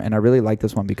more, and I really like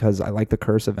this one because I like the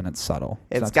cursive and it's subtle.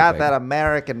 It's got that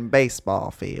American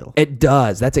baseball feel. It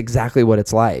does. That's exactly what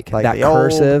it's like. That the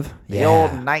cursive. The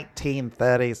old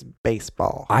 1930s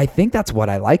baseball. I think that's what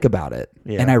I like about it.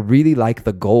 Yeah. And I really like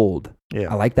the gold.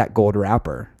 Yeah. I like that gold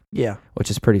wrapper. Yeah. Which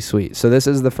is pretty sweet. So this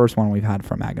is the first one we've had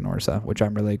from Aganorsa, which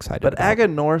I'm really excited about. But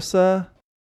Aganorsa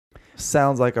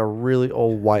sounds like a really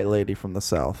old white lady from the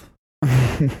South.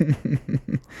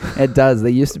 It does.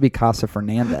 They used to be Casa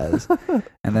Fernandez,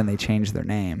 and then they changed their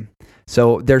name.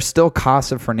 So there's still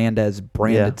Casa Fernandez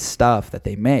branded stuff that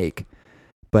they make,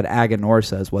 but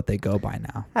Aganorsa is what they go by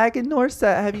now.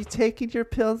 Aganorsa, have you taken your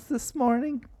pills this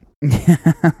morning?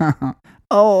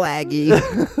 Oh, Aggie.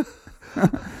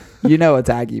 You know it's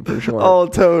Aggie for sure. Oh,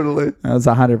 totally. It's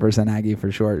 100% Aggie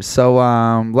for sure. So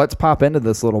let's pop into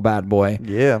this little bad boy.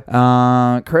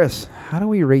 Yeah. Chris, how do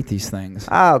we rate these things?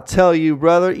 I'll tell you,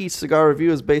 brother. Each cigar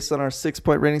review is based on our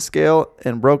 6-point rating scale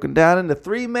and broken down into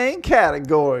 3 main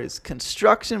categories: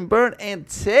 construction, burn, and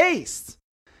taste.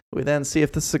 We then see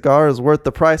if the cigar is worth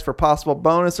the price for possible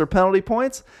bonus or penalty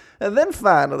points. And then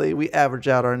finally, we average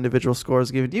out our individual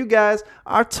scores, giving you guys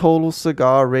our total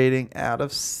cigar rating out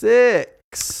of 6.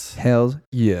 Hells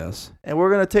yes. And we're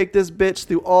going to take this bitch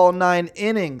through all 9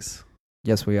 innings.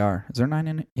 Yes, we are. Is there 9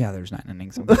 innings? Yeah, there's 9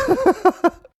 innings.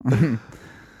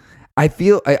 I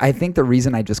think the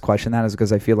reason I just question that is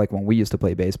because I feel like when we used to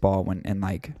play baseball,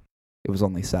 it was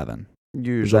only 7.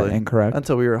 Usually. Is that incorrect?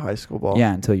 Until we were high school ball.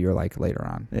 Yeah, until you were later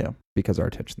on. Yeah. Because our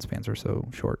attention spans are so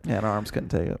short. Yeah, and our arms couldn't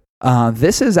take it.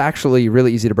 This is actually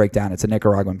really easy to break down. It's a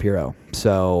Nicaraguan Puro.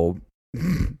 So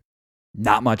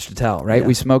not much to tell, right? Yeah.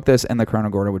 We smoked this in the Corona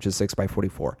Gorda, which is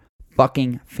 6x44.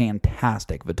 Fucking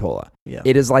fantastic Vitola. Yeah.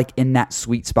 It is like in that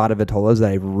sweet spot of Vitolas that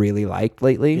I've really liked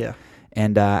lately. Yeah.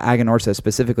 And Aganorsa,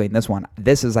 specifically in this one,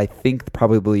 this is, I think,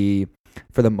 probably,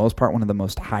 for the most part, one of the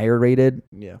most higher rated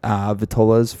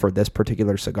Vitolas for this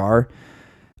particular cigar.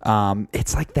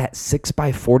 It's like that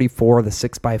 6x44, the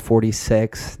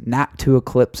 6x46, not to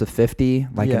eclipse of 50,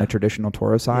 like in a traditional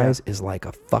Toro size, is like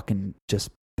a fucking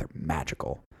they're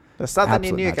magical. There's something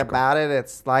unique about it.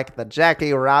 It's like the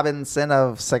Jackie Robinson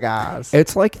of cigars.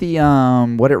 It's like the,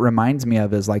 what it reminds me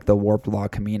of is like the Warped La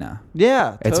Camina.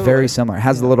 Yeah, It's very similar. It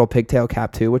has the little pigtail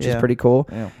cap too, which is pretty cool.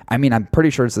 Yeah. I mean, I'm pretty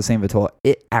sure it's the same Vitola.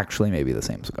 It actually may be the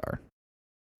same cigar.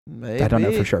 Maybe. I don't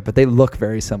know for sure, but they look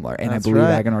very similar. And That's I believe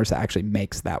right. Aganorsa actually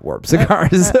makes that Warped cigar.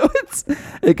 So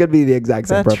it could be the exact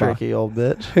same profile. Tricky old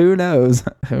bitch. Who knows?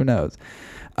 Who knows?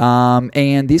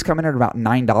 And these come in at about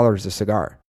 $9 a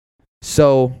cigar.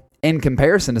 So in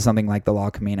comparison to something like the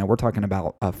La Camina, we're talking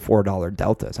about a $4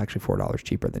 delta. It's actually $4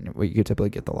 cheaper than what you could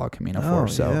typically get the La Camina for.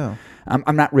 So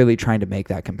I'm not really trying to make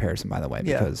that comparison, by the way,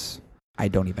 because I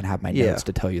don't even have my notes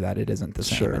to tell you that it isn't the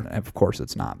same. Sure. And of course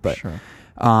it's not. But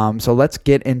so let's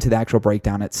get into the actual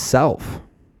breakdown itself.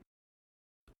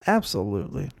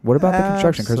 Absolutely. What about the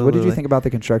construction, Chris? What did you think about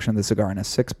the construction of the cigar in a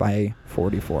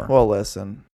 6x44? Well,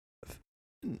 listen,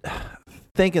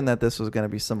 thinking that this was going to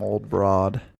be some old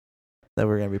broad that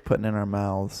we're going to be putting in our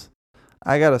mouths,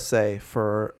 I got to say,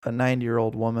 for a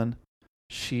 90-year-old woman,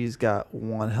 she's got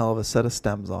one hell of a set of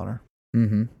stems on her.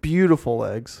 Mm-hmm. Beautiful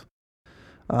legs.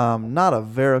 Not a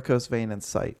varicose vein in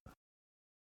sight.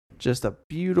 Just a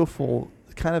beautiful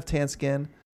kind of tan skin.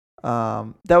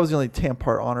 That was the only tan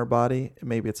part on her body.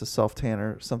 Maybe it's a self-tan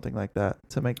or something like that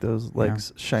to make those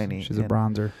legs shiny. She's a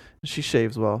bronzer. She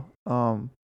shaves well.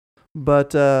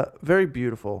 But very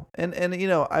beautiful. And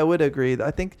I would agree.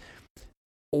 I think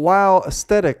while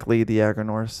aesthetically the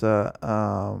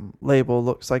Aganorsa label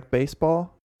looks like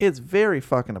baseball, it's very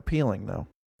fucking appealing though.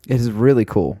 It is really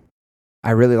cool.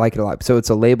 I really like it a lot. So it's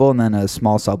a label and then a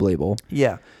small sub-label.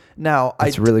 Yeah. Now,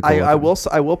 it's really cool. I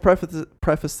will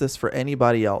preface this for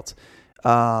anybody else.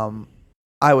 I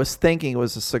was thinking it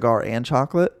was a cigar and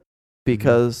chocolate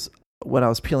because when I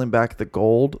was peeling back the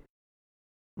gold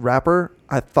wrapper,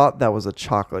 I thought that was a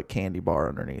chocolate candy bar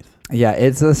underneath. Yeah,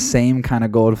 it's the same kind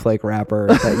of gold flake wrapper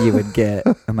that you would get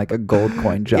in like a gold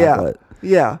coin chocolate. Yeah.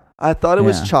 Yeah, I thought it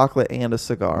was chocolate and a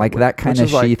cigar. Like that kind of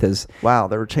sheath is... Wow,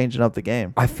 they were changing up the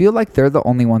game. I feel like they're the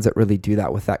only ones that really do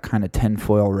that with that kind of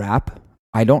tinfoil wrap.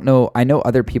 I don't know. I know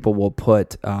other people will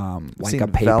put like a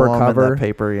paper cover.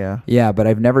 Paper, yeah. Yeah, but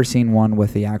I've never seen one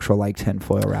with the actual like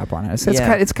tinfoil wrap on it.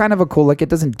 It's kind of a cool, like it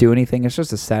doesn't do anything. It's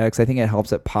just aesthetics. I think it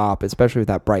helps it pop, especially with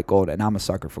that bright gold. And I'm a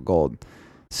sucker for gold.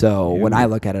 So when I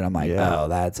look at it, I'm like, oh,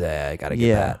 that's it. I got to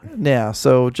get that. Yeah.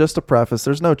 So just to preface,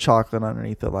 there's no chocolate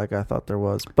underneath it like I thought there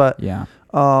was. But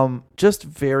just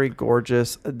very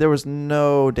gorgeous. There was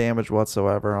no damage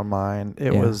whatsoever on mine.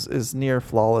 It was as near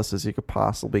flawless as you could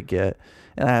possibly get.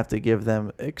 And I have to give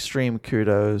them extreme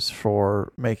kudos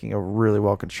for making a really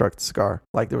well-constructed cigar.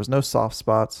 Like, there was no soft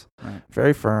spots. Right.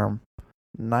 Very firm.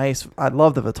 Nice. I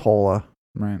love the Vitola.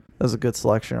 Right. That was a good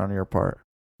selection on your part.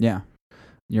 Yeah.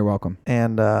 You're welcome.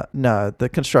 And, no, the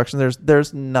construction,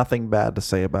 there's nothing bad to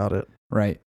say about it.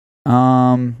 Right.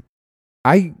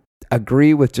 I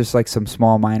agree with just, like, some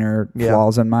small minor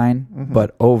flaws in mine. Mm-hmm.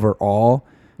 But overall,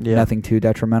 nothing too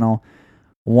detrimental.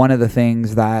 One of the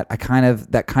things that kind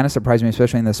of surprised me,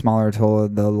 especially in the smaller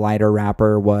Vitola, the lighter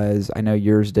wrapper, was, I know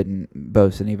yours didn't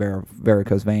boast any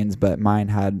varicose veins, but mine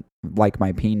had, like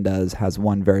my peen does, has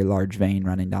one very large vein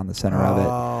running down the center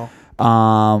of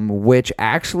it, which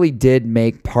actually did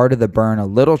make part of the burn a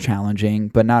little challenging,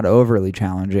 but not overly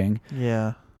challenging.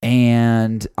 Yeah.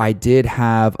 And I did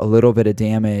have a little bit of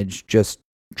damage just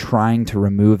trying to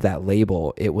remove that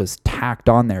label. It was tacked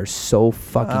on there so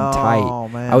fucking tight.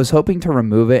 Man. I was hoping to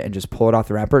remove it and just pull it off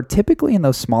the wrapper. Typically in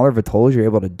those smaller Vitolas, you're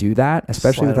able to do that,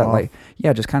 especially with that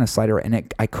just kind of slide it.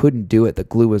 And I couldn't do it. The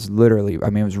glue was literally,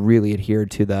 it was really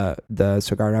adhered to the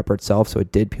cigar wrapper itself, so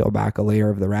it did peel back a layer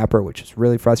of the wrapper, which is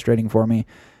really frustrating for me.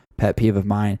 Pet peeve of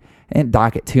mine. I didn't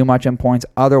dock it too much in points.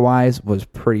 Otherwise, was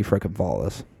pretty freaking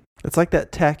flawless. It's like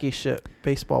that tacky shit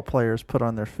baseball players put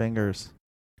on their fingers.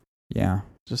 Yeah.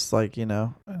 Just like,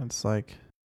 it's like...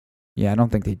 Yeah, I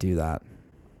don't think they do that.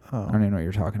 Oh. I don't even know what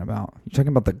you're talking about. You're talking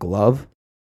about the glove?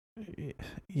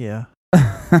 Yeah.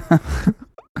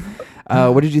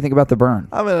 What did you think about the burn?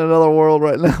 I'm in another world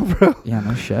right now, bro. Yeah,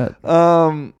 no shit.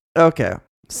 Okay.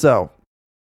 So,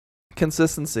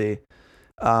 consistency.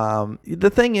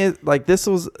 The thing is, like, this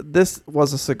was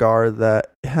a cigar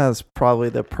that has probably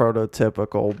the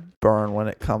prototypical burn when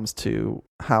it comes to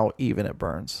how even it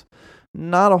burns.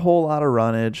 Not a whole lot of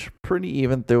runnage, pretty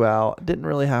even throughout. Didn't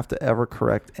really have to ever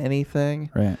correct anything.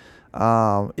 Right.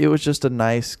 It was just a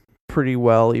nice, pretty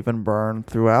well even burn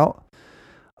throughout.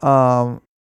 And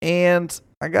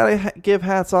I gotta give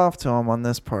hats off to him on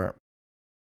this part.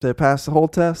 Did it pass the whole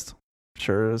test?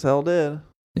 Sure as hell did.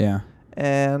 Yeah.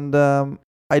 And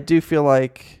I do feel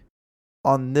like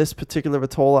on this particular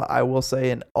Vitola, I will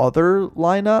say in other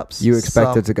lineups, you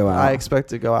expect it to go out. I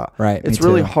expect it to go out. Right. It's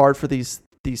really hard for these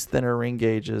thinner ring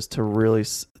gauges to really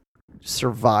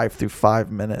survive through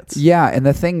 5 minutes. Yeah, and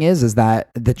the thing is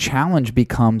that the challenge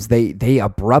becomes they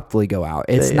abruptly go out.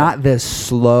 It's not this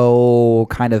slow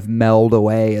kind of meld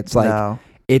away. It's like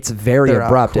it's very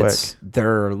abrupt.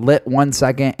 They're lit 1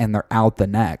 second and they're out the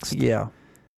next. Yeah.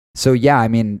 So yeah,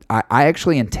 I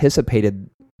actually anticipated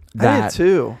that. I did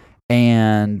too.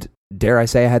 And dare I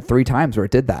say I had 3 times where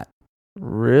it did that.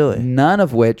 Really? None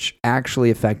of which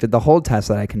actually affected the hold test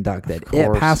that I conducted.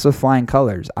 It passed with flying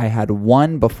colors. I had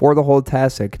 1 before the hold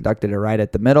test. I conducted it right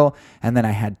at the middle. And then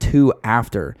I had 2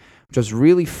 after, which was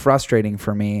really frustrating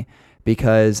for me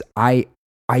because I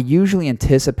usually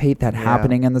anticipate that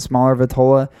happening in the smaller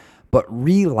Vitola, but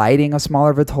relighting a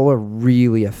smaller Vitola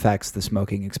really affects the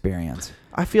smoking experience.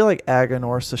 I feel like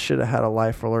Aganorsa should have had a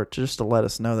life alert just to let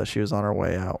us know that she was on her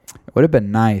way out. It would have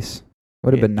been nice.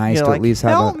 Would have been nice to at least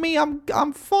have help me,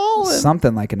 I'm falling.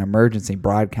 Something like an emergency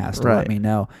broadcast to let me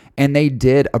know. And they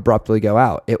did abruptly go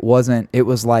out. It was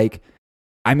like,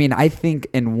 I think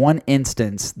in one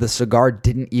instance, the cigar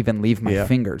didn't even leave my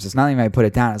fingers. It's not even I put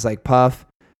it down. It's like puff,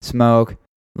 smoke,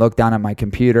 look down at my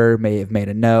computer, may have made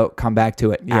a note, come back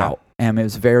to it, out. And it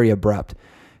was very abrupt.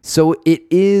 So it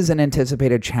is an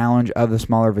anticipated challenge of the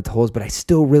smaller Vitolas, but I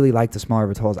still really like the smaller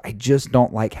Vitolas. I just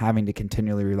don't like having to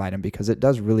continually relight them because it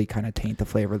does really kind of taint the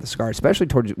flavor of the cigar, especially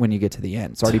towards when you get to the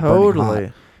end. It's already burning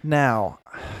hot. Now,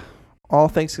 all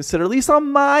things considered, at least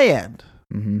on my end,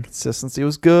 consistency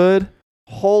was good.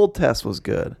 Hold test was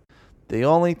good. The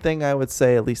only thing I would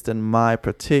say, at least in my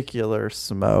particular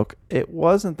smoke, it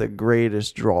wasn't the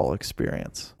greatest draw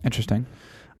experience. Interesting.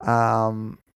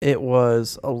 It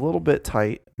was a little bit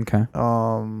tight. Okay.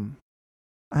 I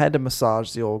had to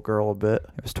massage the old girl a bit.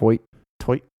 It was toit.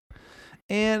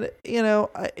 And,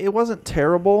 it wasn't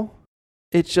terrible.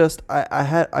 It's just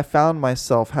I found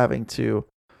myself having to,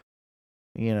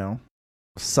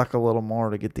 suck a little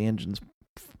more to get the engines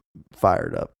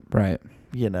fired up. Right.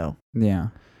 Yeah.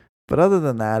 But other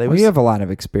than that, you have a lot of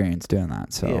experience doing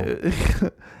that, so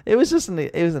it was just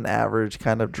an average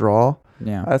kind of draw.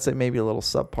 Yeah. I'd say maybe a little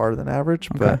subpar than average,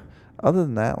 but other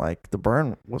than that, like the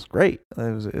burn was great.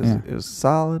 It was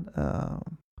solid.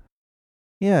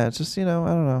 It's just I don't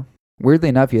know. Weirdly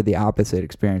enough, you had the opposite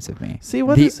experience of me. See,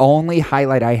 only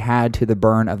highlight I had to the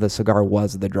burn of the cigar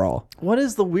was the draw. What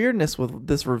is the weirdness with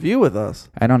this review with us?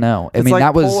 I don't know. It's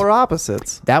that was polar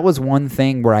opposites. That was one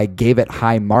thing where I gave it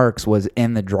high marks was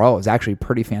in the draw. It was actually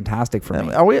pretty fantastic for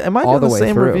me. Am I doing the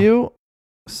same review?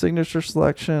 Signature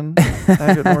selection.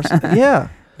 Aganorsa. Yeah.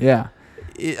 Yeah.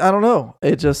 I don't know.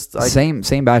 It just same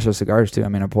batch of cigars too. I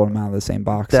mean, I pulled them out of the same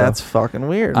box. That's fucking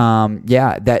weird.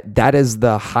 Yeah, that is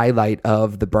the highlight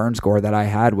of the burn score that I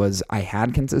had. Was I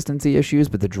had consistency issues,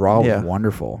 but the draw was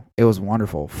wonderful. It was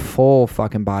wonderful. Full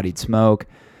fucking bodied smoke.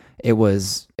 It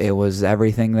was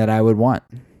everything that I would want.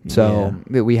 So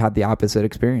we had the opposite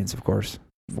experience, of course.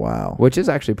 Wow. Which is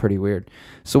actually pretty weird.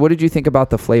 So what did you think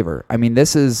about the flavor? I mean,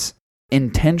 this is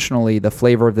intentionally the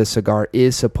flavor of this cigar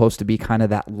is supposed to be kind of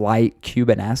that light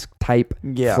Cuban-esque type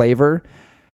flavor.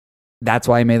 That's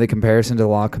why I made the comparison to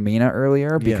La Camina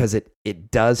earlier, because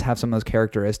it does have some of those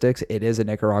characteristics. It is a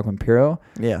Nicaraguan Puro.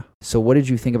 Yeah. So what did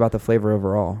you think about the flavor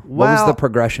overall? What was the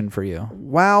progression for you?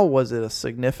 Wow, was it a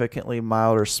significantly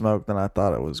milder smoke than I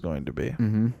thought it was going to be.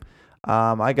 Mm-hmm.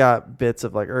 I got bits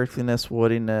of like earthiness,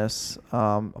 woodiness,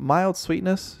 mild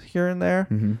sweetness here and there,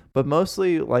 but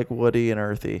mostly like woody and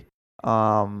earthy.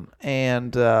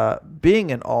 And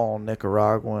being an all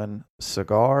Nicaraguan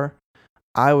cigar,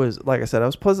 I was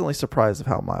pleasantly surprised of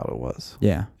how mild it was.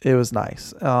 Yeah. It was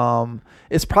nice.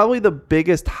 It's probably the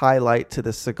biggest highlight to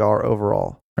this cigar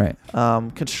overall. Right.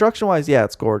 Construction wise,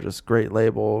 it's gorgeous. Great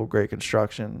label, great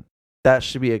construction. That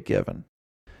should be a given.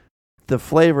 The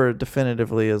flavor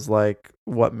definitively is like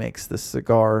what makes this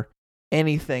cigar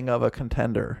anything of a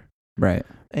contender. Right.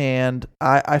 And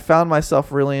I found myself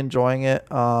really enjoying it.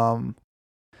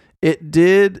 It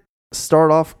did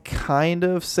start off kind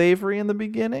of savory in the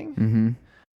beginning,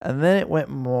 and then it went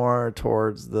more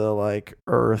towards the like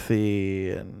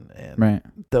earthy and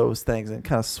those things, and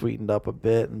kind of sweetened up a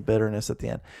bit, and bitterness at the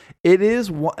end. It is,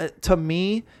 to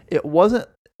me, it wasn't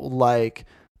like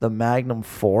the Magnum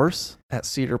Force at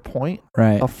Cedar Point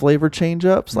of flavor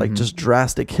change-ups, like just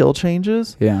drastic hill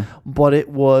changes. Yeah. But it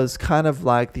was kind of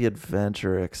like the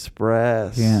Adventure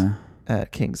Express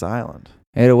at Kings Island.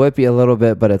 It'll whip you a little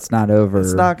bit, but it's not over.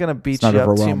 It's not going to beat you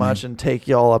up too much and take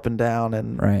you all up and down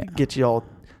and get you all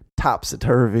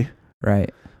topsy-turvy.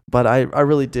 Right. But I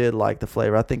really did like the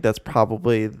flavor. I think that's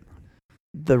probably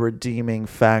the redeeming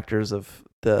factors of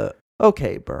the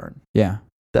burn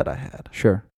that I had.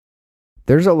 Sure.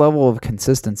 There's a level of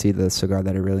consistency to this cigar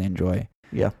that I really enjoy.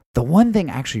 Yeah. The one thing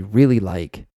I actually really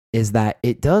like is that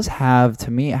it does have,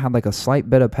 to me, it had like a slight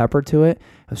bit of pepper to it.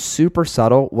 It was super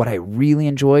subtle. What I really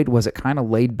enjoyed was it kind of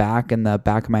laid back in the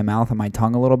back of my mouth and my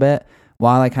tongue a little bit,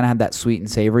 while I kind of had that sweet and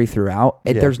savory throughout.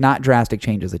 There's not drastic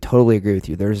changes. I totally agree with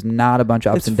you. There's not a bunch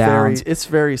of ups and downs. It's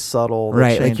very subtle.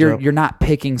 Right. Like you're not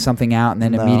picking something out and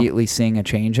then immediately seeing a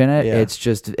change in it. Yeah. It's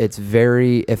just, it's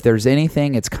very, if there's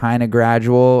anything, it's kind of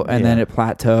gradual, and then it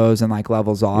plateaus and like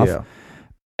levels off. Yeah.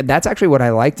 That's actually what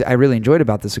I liked. I really enjoyed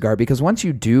about the cigar, because once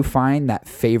you do find that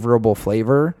favorable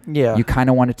flavor, you kind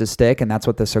of want it to stick, and that's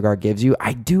what the cigar gives you.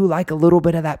 I do like a little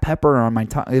bit of that pepper on my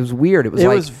tongue. It was weird. It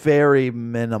was very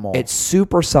minimal. It's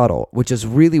super subtle, which is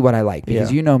really what I like,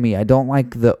 because you know me, I don't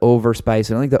like the over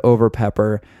spice. I don't like the over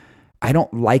pepper. I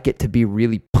don't like it to be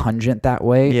really pungent that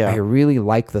way. Yeah. I really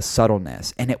like the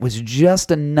subtleness, and it was just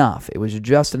enough. It was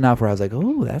just enough where I was like,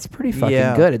 oh, that's pretty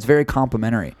fucking good. It's very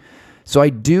complimentary. So I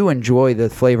do enjoy the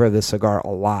flavor of this cigar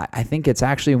a lot. I think it's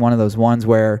actually one of those ones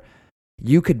where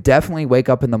you could definitely wake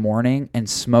up in the morning and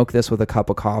smoke this with a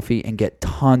cup of coffee and get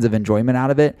tons of enjoyment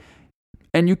out of it.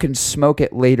 And you can smoke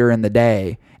it later in the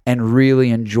day and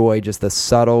really enjoy just the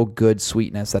subtle, good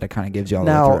sweetness that it kind of gives you all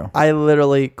the way through. I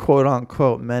literally, quote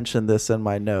unquote, mentioned this in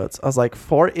my notes. I was like,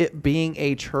 for it being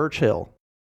a Churchill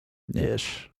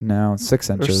ish. No, 6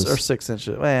 inches. Or 6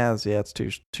 inches. Well, it's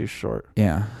too short.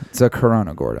 Yeah. It's a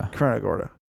Corona Gorda.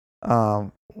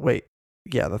 Wait.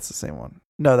 Yeah, that's the same one.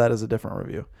 No, that is a different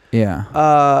review. Yeah.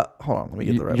 Hold on. Let me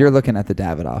get the right You're one. looking at the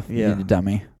Davidoff. Yeah. You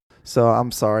dummy. So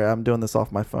I'm sorry. I'm doing this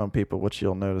off my phone, people, which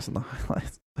you'll notice in the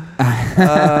highlights.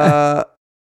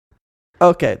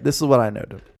 Okay. This is what I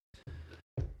noted.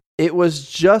 It was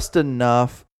just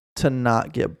enough to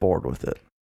not get bored with it.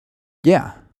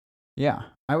 Yeah. Yeah.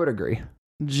 I would agree.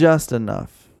 Just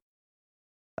enough.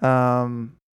 But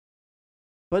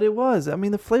it was. I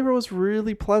mean, the flavor was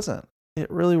really pleasant. It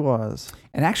really was.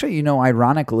 And actually,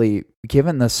 ironically,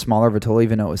 given the smaller Vitola,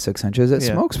 even though it was 6 inches, it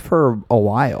smokes for a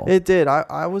while. It did.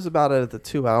 I was about at the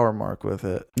 2-hour mark with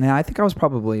it. Yeah, I think I was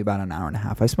probably about an hour and a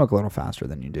half. I smoke a little faster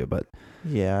than you do, but...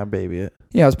 Yeah, baby it.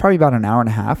 Yeah, it was probably about an hour and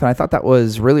a half, and I thought that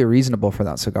was really reasonable for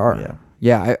that cigar. Yeah.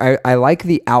 Yeah, I like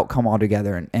the outcome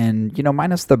altogether. And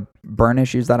minus the burn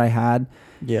issues that I had,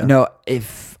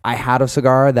 if I had a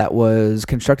cigar that was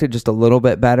constructed just a little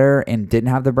bit better and didn't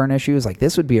have the burn issues, like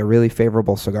this would be a really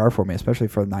favorable cigar for me, especially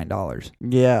for $9.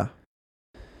 Yeah.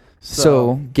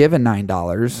 So given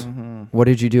 $9, what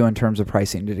did you do in terms of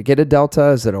pricing? Did it get a delta?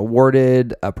 Is it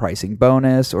awarded a pricing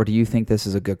bonus? Or do you think this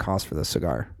is a good cost for the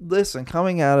cigar? Listen,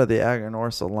 coming out of the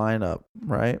Aganorsa lineup,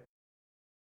 right?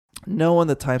 Knowing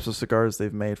the types of cigars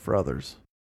they've made for others.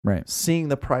 Right. Seeing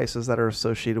the prices that are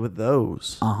associated with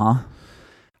those. Uh-huh.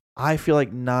 I feel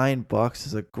like $9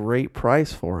 is a great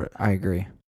price for it. I agree.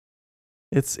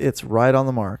 It's right on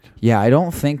the mark. Yeah, I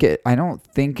don't think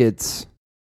it's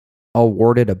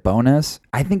awarded a bonus.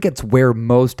 I think it's where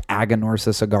most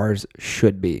Aganorsa cigars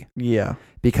should be. Yeah.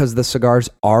 Because the cigars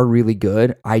are really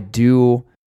good. I show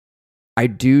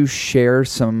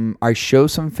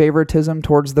some favoritism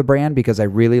towards the brand because I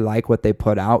really like what they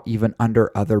put out even under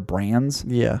other brands.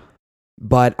 Yeah.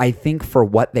 But I think for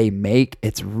what they make,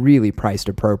 it's really priced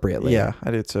appropriately. Yeah, I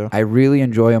do too. I really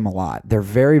enjoy them a lot. They're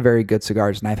very, very good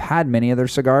cigars, and I've had many of their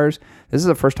cigars. This is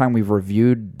the first time we've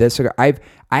reviewed this cigar. I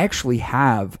actually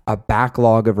have a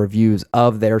backlog of reviews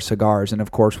of their cigars, and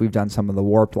of course, we've done some of the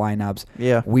Warped lineups.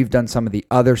 Yeah. We've done some of the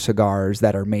other cigars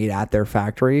that are made at their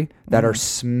factory that are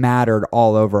smattered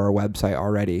all over our website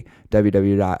already,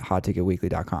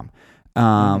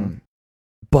 www.hotticketweekly.com.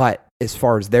 But as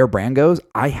far as their brand goes,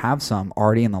 I have some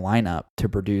already in the lineup to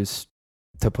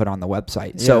put on the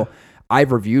website. Yeah. So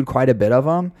I've reviewed quite a bit of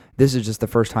them. This is just the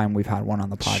first time we've had one on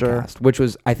the podcast, which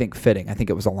was, I think, fitting. I think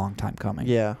it was a long time coming.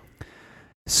 Yeah.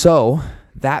 So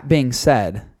that being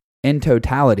said, in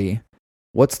totality,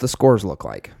 what's the scores look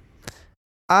like?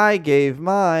 I gave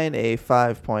mine a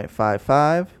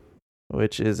 5.55,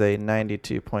 which is a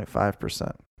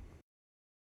 92.5%.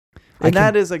 And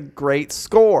that is a great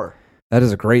score. That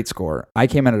is a great score. I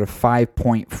came in at a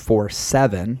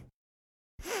 5.47,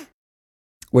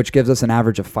 which gives us an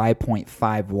average of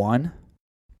 5.51.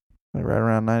 Right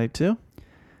around 92?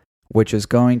 Which is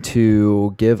going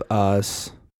to give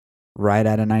us right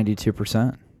at a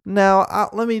 92%. Now,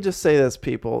 let me just say this,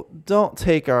 people. Don't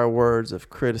take our words of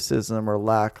criticism or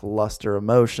lackluster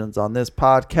emotions on this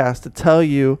podcast to tell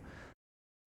you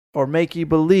or make you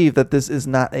believe that this is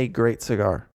not a great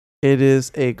cigar. It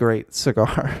is a great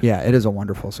cigar. Yeah, it is a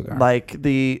wonderful cigar. Like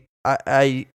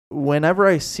whenever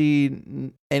I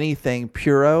see anything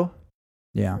Puro,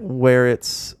 where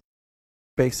it's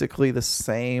basically the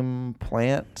same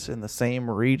plant in the same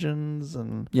regions,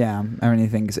 and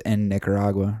everything's in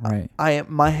Nicaragua, right?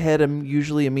 My head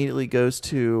usually immediately goes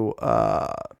to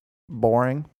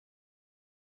boring.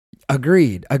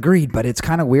 Agreed. But it's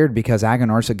kind of weird because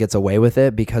Aganorsa gets away with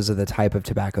it because of the type of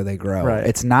tobacco they grow. Right.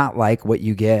 It's not like what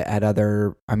you get at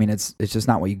other. I mean, it's just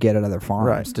not what you get at other farms.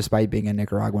 Right. Despite being a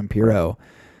Nicaraguan Puro,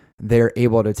 they're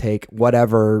able to take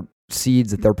whatever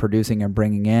seeds that they're producing and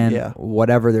bringing in,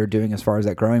 whatever they're doing as far as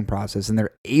that growing process, and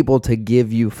they're able to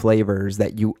give you flavors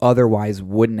that you otherwise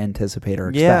wouldn't anticipate or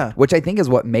expect. Which I think is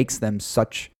what makes them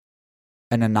such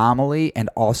an anomaly and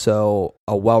also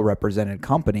a well-represented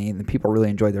company, and people really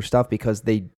enjoy their stuff because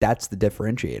that's the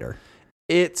differentiator.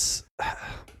 It's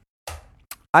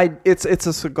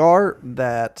a cigar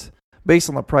that, based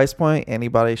on the price point,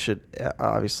 anybody should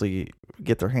obviously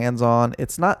get their hands on.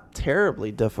 It's not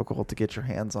terribly difficult to get your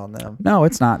hands on them. No,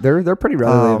 it's not. They're pretty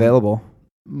readily available.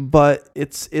 But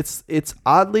it's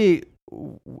oddly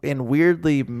and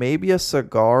weirdly, maybe a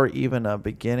cigar even a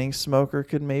beginning smoker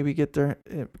could maybe get their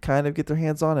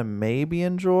hands on and maybe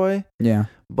enjoy. Yeah.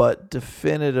 But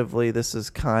definitively, this is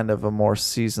kind of a more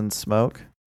seasoned smoke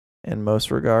in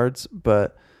most regards.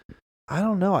 But I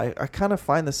don't know. I kind of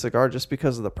find the cigar, just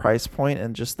because of the price point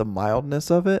and just the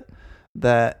mildness of it,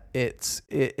 that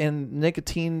and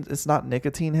nicotine, it's not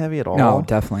nicotine heavy at all. No,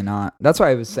 definitely not. That's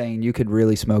why I was saying you could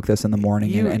really smoke this in the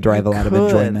morning and drive a lot of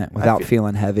enjoyment without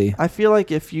feeling heavy. I feel like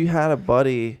if you had a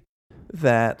buddy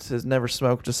that has never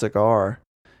smoked a cigar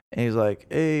and he's like,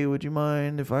 hey, would you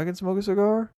mind if I can smoke a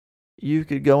cigar? You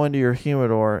could go into your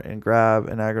humidor and grab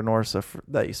an Aganorsa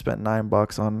that you spent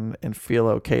 $9 on and feel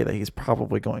okay that he's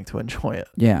probably going to enjoy it.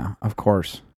 Yeah, of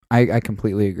course. I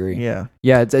completely agree. Yeah.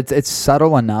 Yeah, it's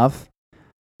subtle enough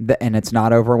and it's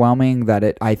not overwhelming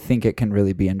that I think it can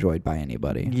really be enjoyed by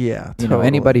anybody. Yeah, totally.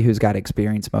 Anybody who's got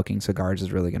experience smoking cigars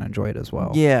is really going to enjoy it as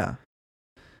well. Yeah.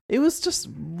 It was just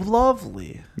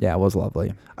lovely. Yeah, it was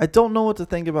lovely. I don't know what to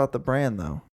think about the brand,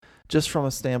 though. Just from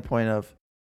a standpoint of,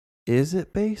 is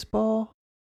it baseball?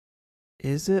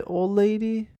 Is it old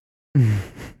lady?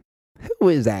 Who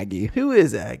is Aggie? Who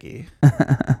is Aggie?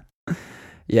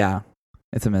 Yeah,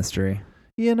 it's a mystery.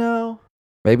 You know?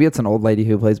 Maybe it's an old lady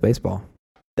who plays baseball.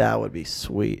 That would be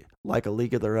sweet. Like a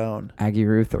league of their own. Aggie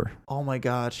Ruther. Oh my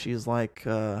God, she's like...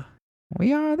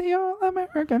 We are the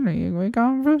All-American League. We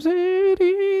come from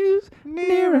cities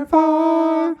near and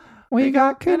far. We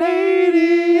got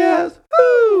Canadians.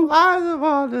 Ooh, I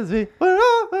want to see.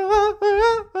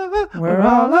 We're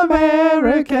all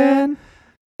American.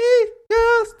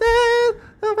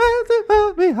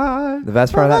 The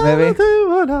best part of that movie?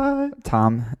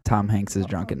 Tom Hanks'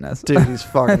 drunkenness. Dude, he's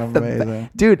fucking amazing.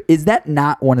 Dude, is that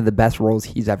not one of the best roles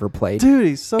he's ever played? Dude,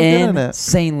 he's so good in it.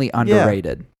 Insanely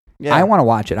underrated. Yeah. I want to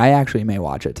watch it. I actually may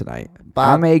watch it tonight.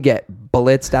 I may get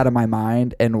blitzed out of my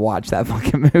mind and watch that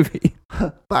fucking movie.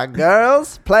 By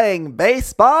girls playing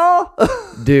baseball?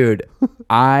 Dude,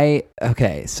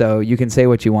 okay, so you can say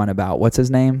what you want about, what's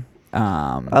his name?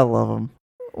 I love him.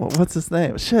 What's his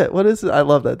name? Shit, what is it? I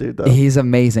love that dude, though. He's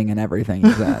amazing in everything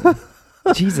he's in.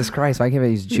 Jesus Christ, why can't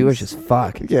he's Jewish as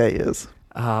fuck? Yeah, he is.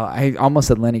 I almost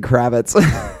said Lenny Kravitz.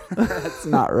 That's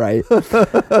not right.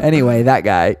 Anyway, that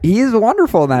guy. He is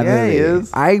wonderful in that movie. Yeah, he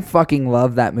is. I fucking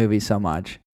love that movie so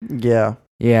much. Yeah.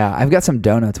 Yeah, I've got some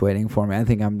donuts waiting for me. I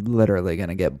think I'm literally going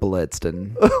to get blitzed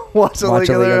and watch a League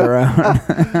of Their Own.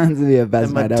 It's be the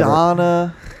best night ever.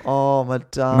 Madonna. Oh,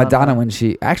 Madonna. Madonna, when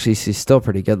she's still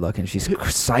pretty good looking. She's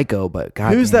psycho, but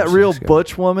God. Who's that real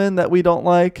butch woman that we don't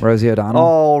like? Rosie O'Donnell.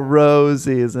 Oh,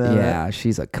 Rosie's in it. Yeah,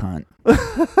 she's a cunt.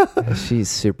 She's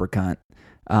super cunt.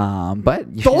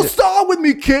 But don't start with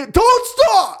me, kid. Don't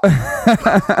start.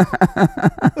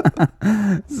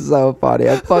 So funny.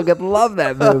 I fucking love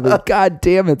that movie. God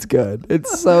damn, it's good.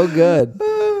 It's so good.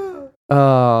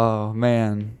 Oh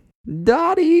man,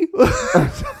 Dottie.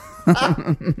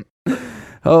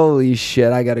 Holy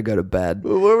shit! I gotta go to bed.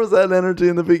 Where was that energy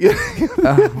in the beginning?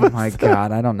 Oh my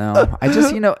God, I don't know. I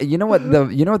just you know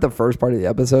what the first part of the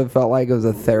episode felt like? It was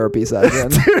a therapy session.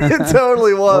 Dude, it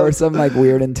totally was. Or some like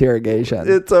weird interrogation.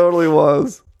 It totally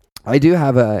was. I do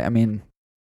have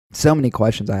so many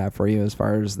questions I have for you as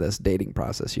far as this dating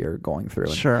process you're going through.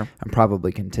 And sure. And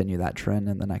probably continue that trend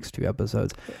in the next 2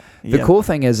 episodes. The cool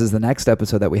thing is the next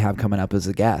episode that we have coming up is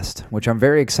a guest, which I'm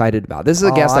very excited about. This is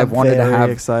a guest I've wanted to have.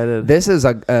 Excited. This is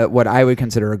what I would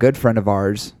consider a good friend of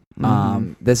ours.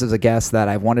 This is a guest that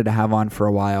I've wanted to have on for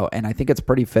a while, and I think it's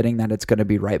pretty fitting that it's going to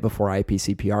be right before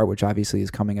IPCPR, which obviously is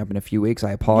coming up in a few weeks.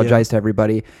 I apologize to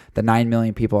everybody. The 9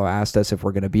 million people have asked us if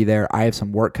we're going to be there. I have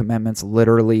some work commitments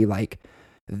literally like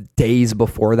days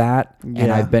before that, and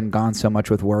I've been gone so much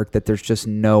with work that there's just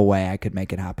no way I could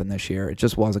make it happen this year. It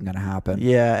just wasn't going to happen.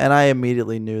 Yeah, and I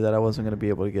immediately knew that I wasn't going to be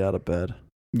able to get out of bed.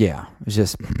 Yeah, it's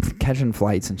just catching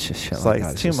flights and shit it's like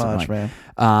that. It's too much, man.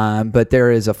 But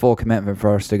there is a full commitment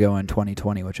for us to go in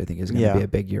 2020, which I think is going to be a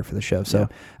big year for the show. So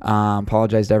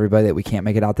apologize to everybody that we can't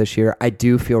make it out this year. I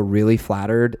do feel really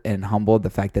flattered and humbled the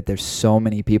fact that there's so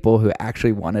many people who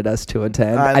actually wanted us to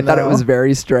attend. I thought it was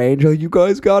very strange. Like, you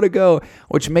guys got to go,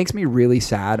 which makes me really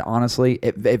sad, honestly.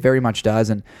 It very much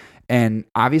does. And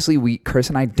obviously, Chris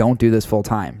and I don't do this full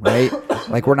time, right?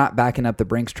 Like, we're not backing up the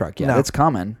Brinks truck yet. No. It's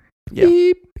coming. Yeah.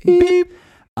 Beep, beep.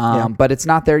 But it's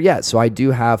not there yet. So I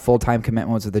do have full-time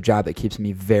commitments with a job that keeps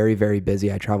me very, very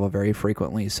busy. I travel very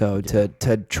frequently. So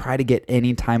to try to get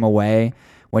any time away,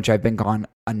 which I've been gone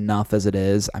enough as it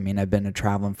is. I mean, I've been a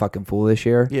traveling fucking fool this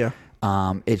year. Yeah.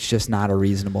 It's just not a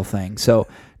reasonable thing. So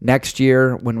next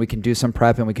year, when we can do some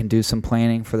prep and we can do some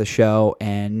planning for the show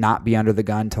and not be under the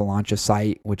gun to launch a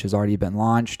site, which has already been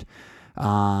launched,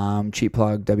 cheap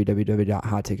plug,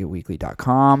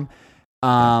 www.hotticketweekly.com.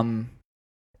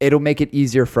 It'll make it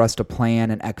easier for us to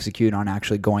plan and execute on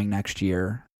actually going next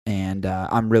year. And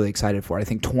I'm really excited for it. I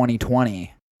think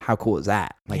 2020, how cool is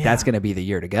that? Like, that's going to be the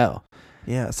year to go.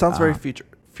 Yeah, it sounds very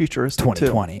futuristic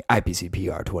 2020, too.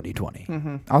 IPCPR 2020.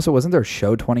 Mm-hmm. Also, wasn't there a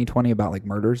show 2020 about like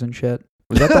murders and shit?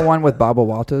 Was that the one with Baba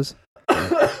Walters?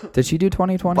 Did she do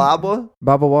 2020? Baba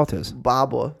Walters.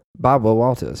 Baba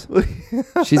Walters.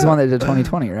 She's the one that did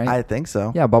 2020, right? I think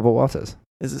so. Yeah, Baba Walters.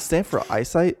 Does it stand for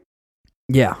eyesight?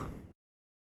 Yeah.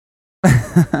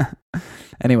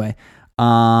 Anyway,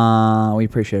 we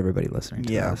appreciate everybody listening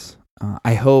to us.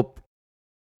 I hope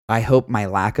my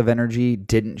lack of energy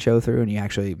didn't show through, and you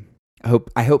actually.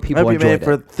 I hope people enjoyed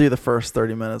it. Through the first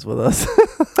 30 minutes with us.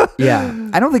 Yeah,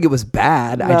 I don't think it was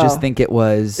bad. No. I just think it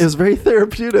was. It was very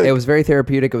therapeutic. It was very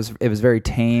therapeutic. It was very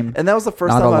tame. And that was the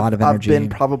first time I've been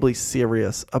probably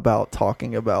serious about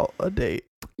talking about a date.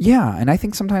 Yeah, and I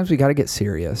think sometimes we got to get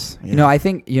serious. Yeah. I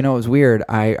think, it was weird.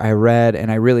 I read,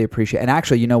 and I really appreciate, and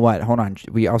actually, you know what? Hold on.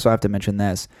 We also have to mention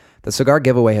this. The cigar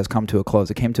giveaway has come to a close.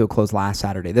 It came to a close last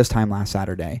Saturday, last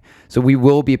Saturday. So we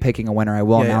will be picking a winner. I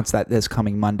will announce that this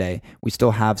coming Monday. We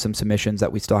still have some submissions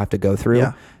that we still have to go through.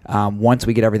 Yeah. Once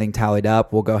we get everything tallied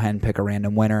up, we'll go ahead and pick a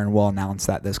random winner, and we'll announce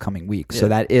that this coming week. Yeah. So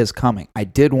that is coming. I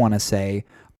did want to say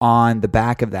on the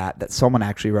back of that someone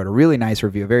actually wrote a really nice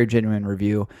review, a very genuine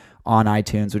review on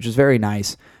iTunes, which is very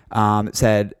nice.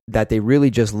 Said that they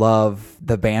really just love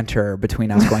the banter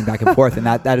between us going back and forth, and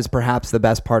that is perhaps the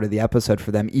best part of the episode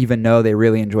for them, even though they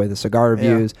really enjoy the cigar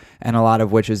reviews, and a lot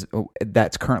of which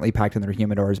that's currently packed in their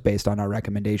humidors based on our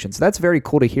recommendations. So that's very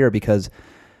cool to hear because,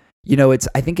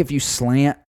 I think if you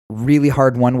slant really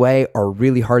hard one way or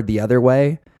really hard the other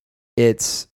way,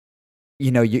 it's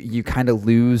you kind of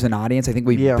lose an audience. I think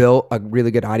we've built a really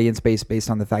good audience base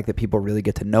based on the fact that people really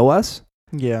get to know us.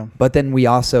 Yeah. But then we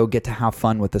also get to have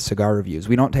fun with the cigar reviews.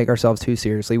 We don't take ourselves too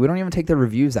seriously. We don't even take the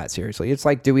reviews that seriously. It's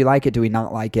like, do we like it? Do we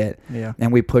not like it? Yeah.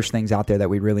 And we push things out there that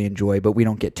we really enjoy, but we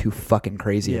don't get too fucking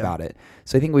crazy about it.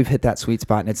 So I think we've hit that sweet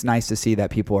spot, and it's nice to see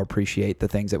that people appreciate the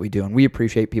things that we do, and we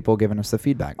appreciate people giving us the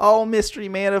feedback. Oh, mystery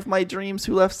man of my dreams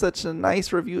who left such a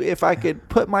nice review. If I could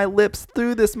put my lips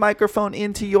through this microphone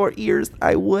into your ears,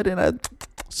 I would, and I'd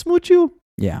smooch you.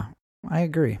 Yeah, I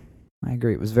agree.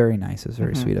 It was very nice. It was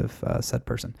very sweet of said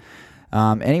person.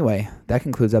 Anyway, that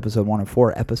concludes episode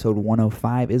 104. Episode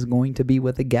 105 is going to be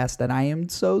with a guest that I am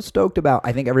so stoked about.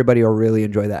 I think everybody will really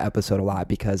enjoy that episode a lot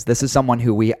because this is someone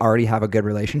who we already have a good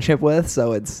relationship with.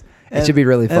 So it should be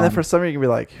really fun. And then for some reason, you can be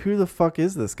like, who the fuck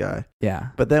is this guy? Yeah.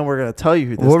 But then we're going to tell you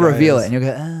who this guy is. We'll reveal it. And you'll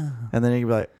go, oh. And then you can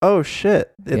be like, oh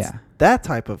shit, it's that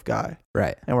type of guy.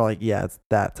 Right. And we're like, yeah, it's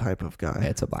that type of guy.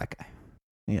 It's a black guy.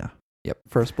 Yeah. Yep.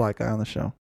 First black guy on the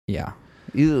show. Yeah.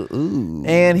 Ooh.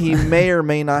 And he may or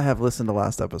may not have listened to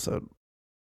last episode.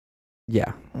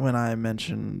 Yeah. When I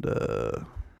mentioned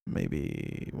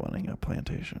maybe wanting a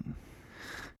plantation.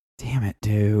 Damn it,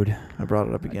 dude. I brought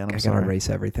it up again. I gotta erase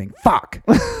everything. Fuck.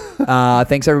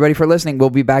 Thanks everybody for listening.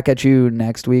 We'll be back at you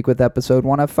next week with episode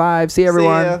 105. See you,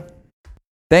 everyone. See ya.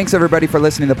 Thanks everybody for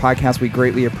listening to the podcast. We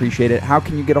greatly appreciate it. How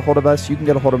can you get a hold of us? You can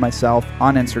get a hold of myself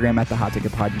on Instagram at the Hot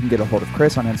Ticket Pod. You can get a hold of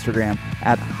Chris on Instagram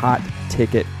at Hot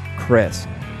Ticket Chris.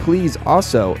 Please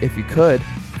also, if you could,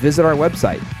 visit our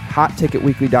website,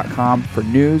 hotticketweekly.com, for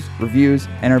news, reviews,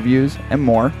 interviews, and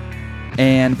more.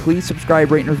 And please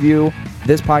subscribe, rate, and review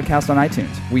this podcast on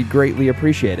iTunes. We greatly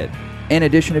appreciate it. In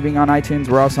addition to being on iTunes,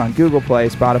 we're also on Google Play,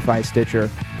 Spotify, Stitcher,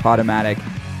 Podomatic,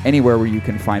 anywhere where you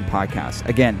can find podcasts.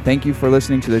 Again, thank you for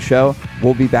listening to the show.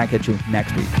 We'll be back at you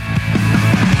next week.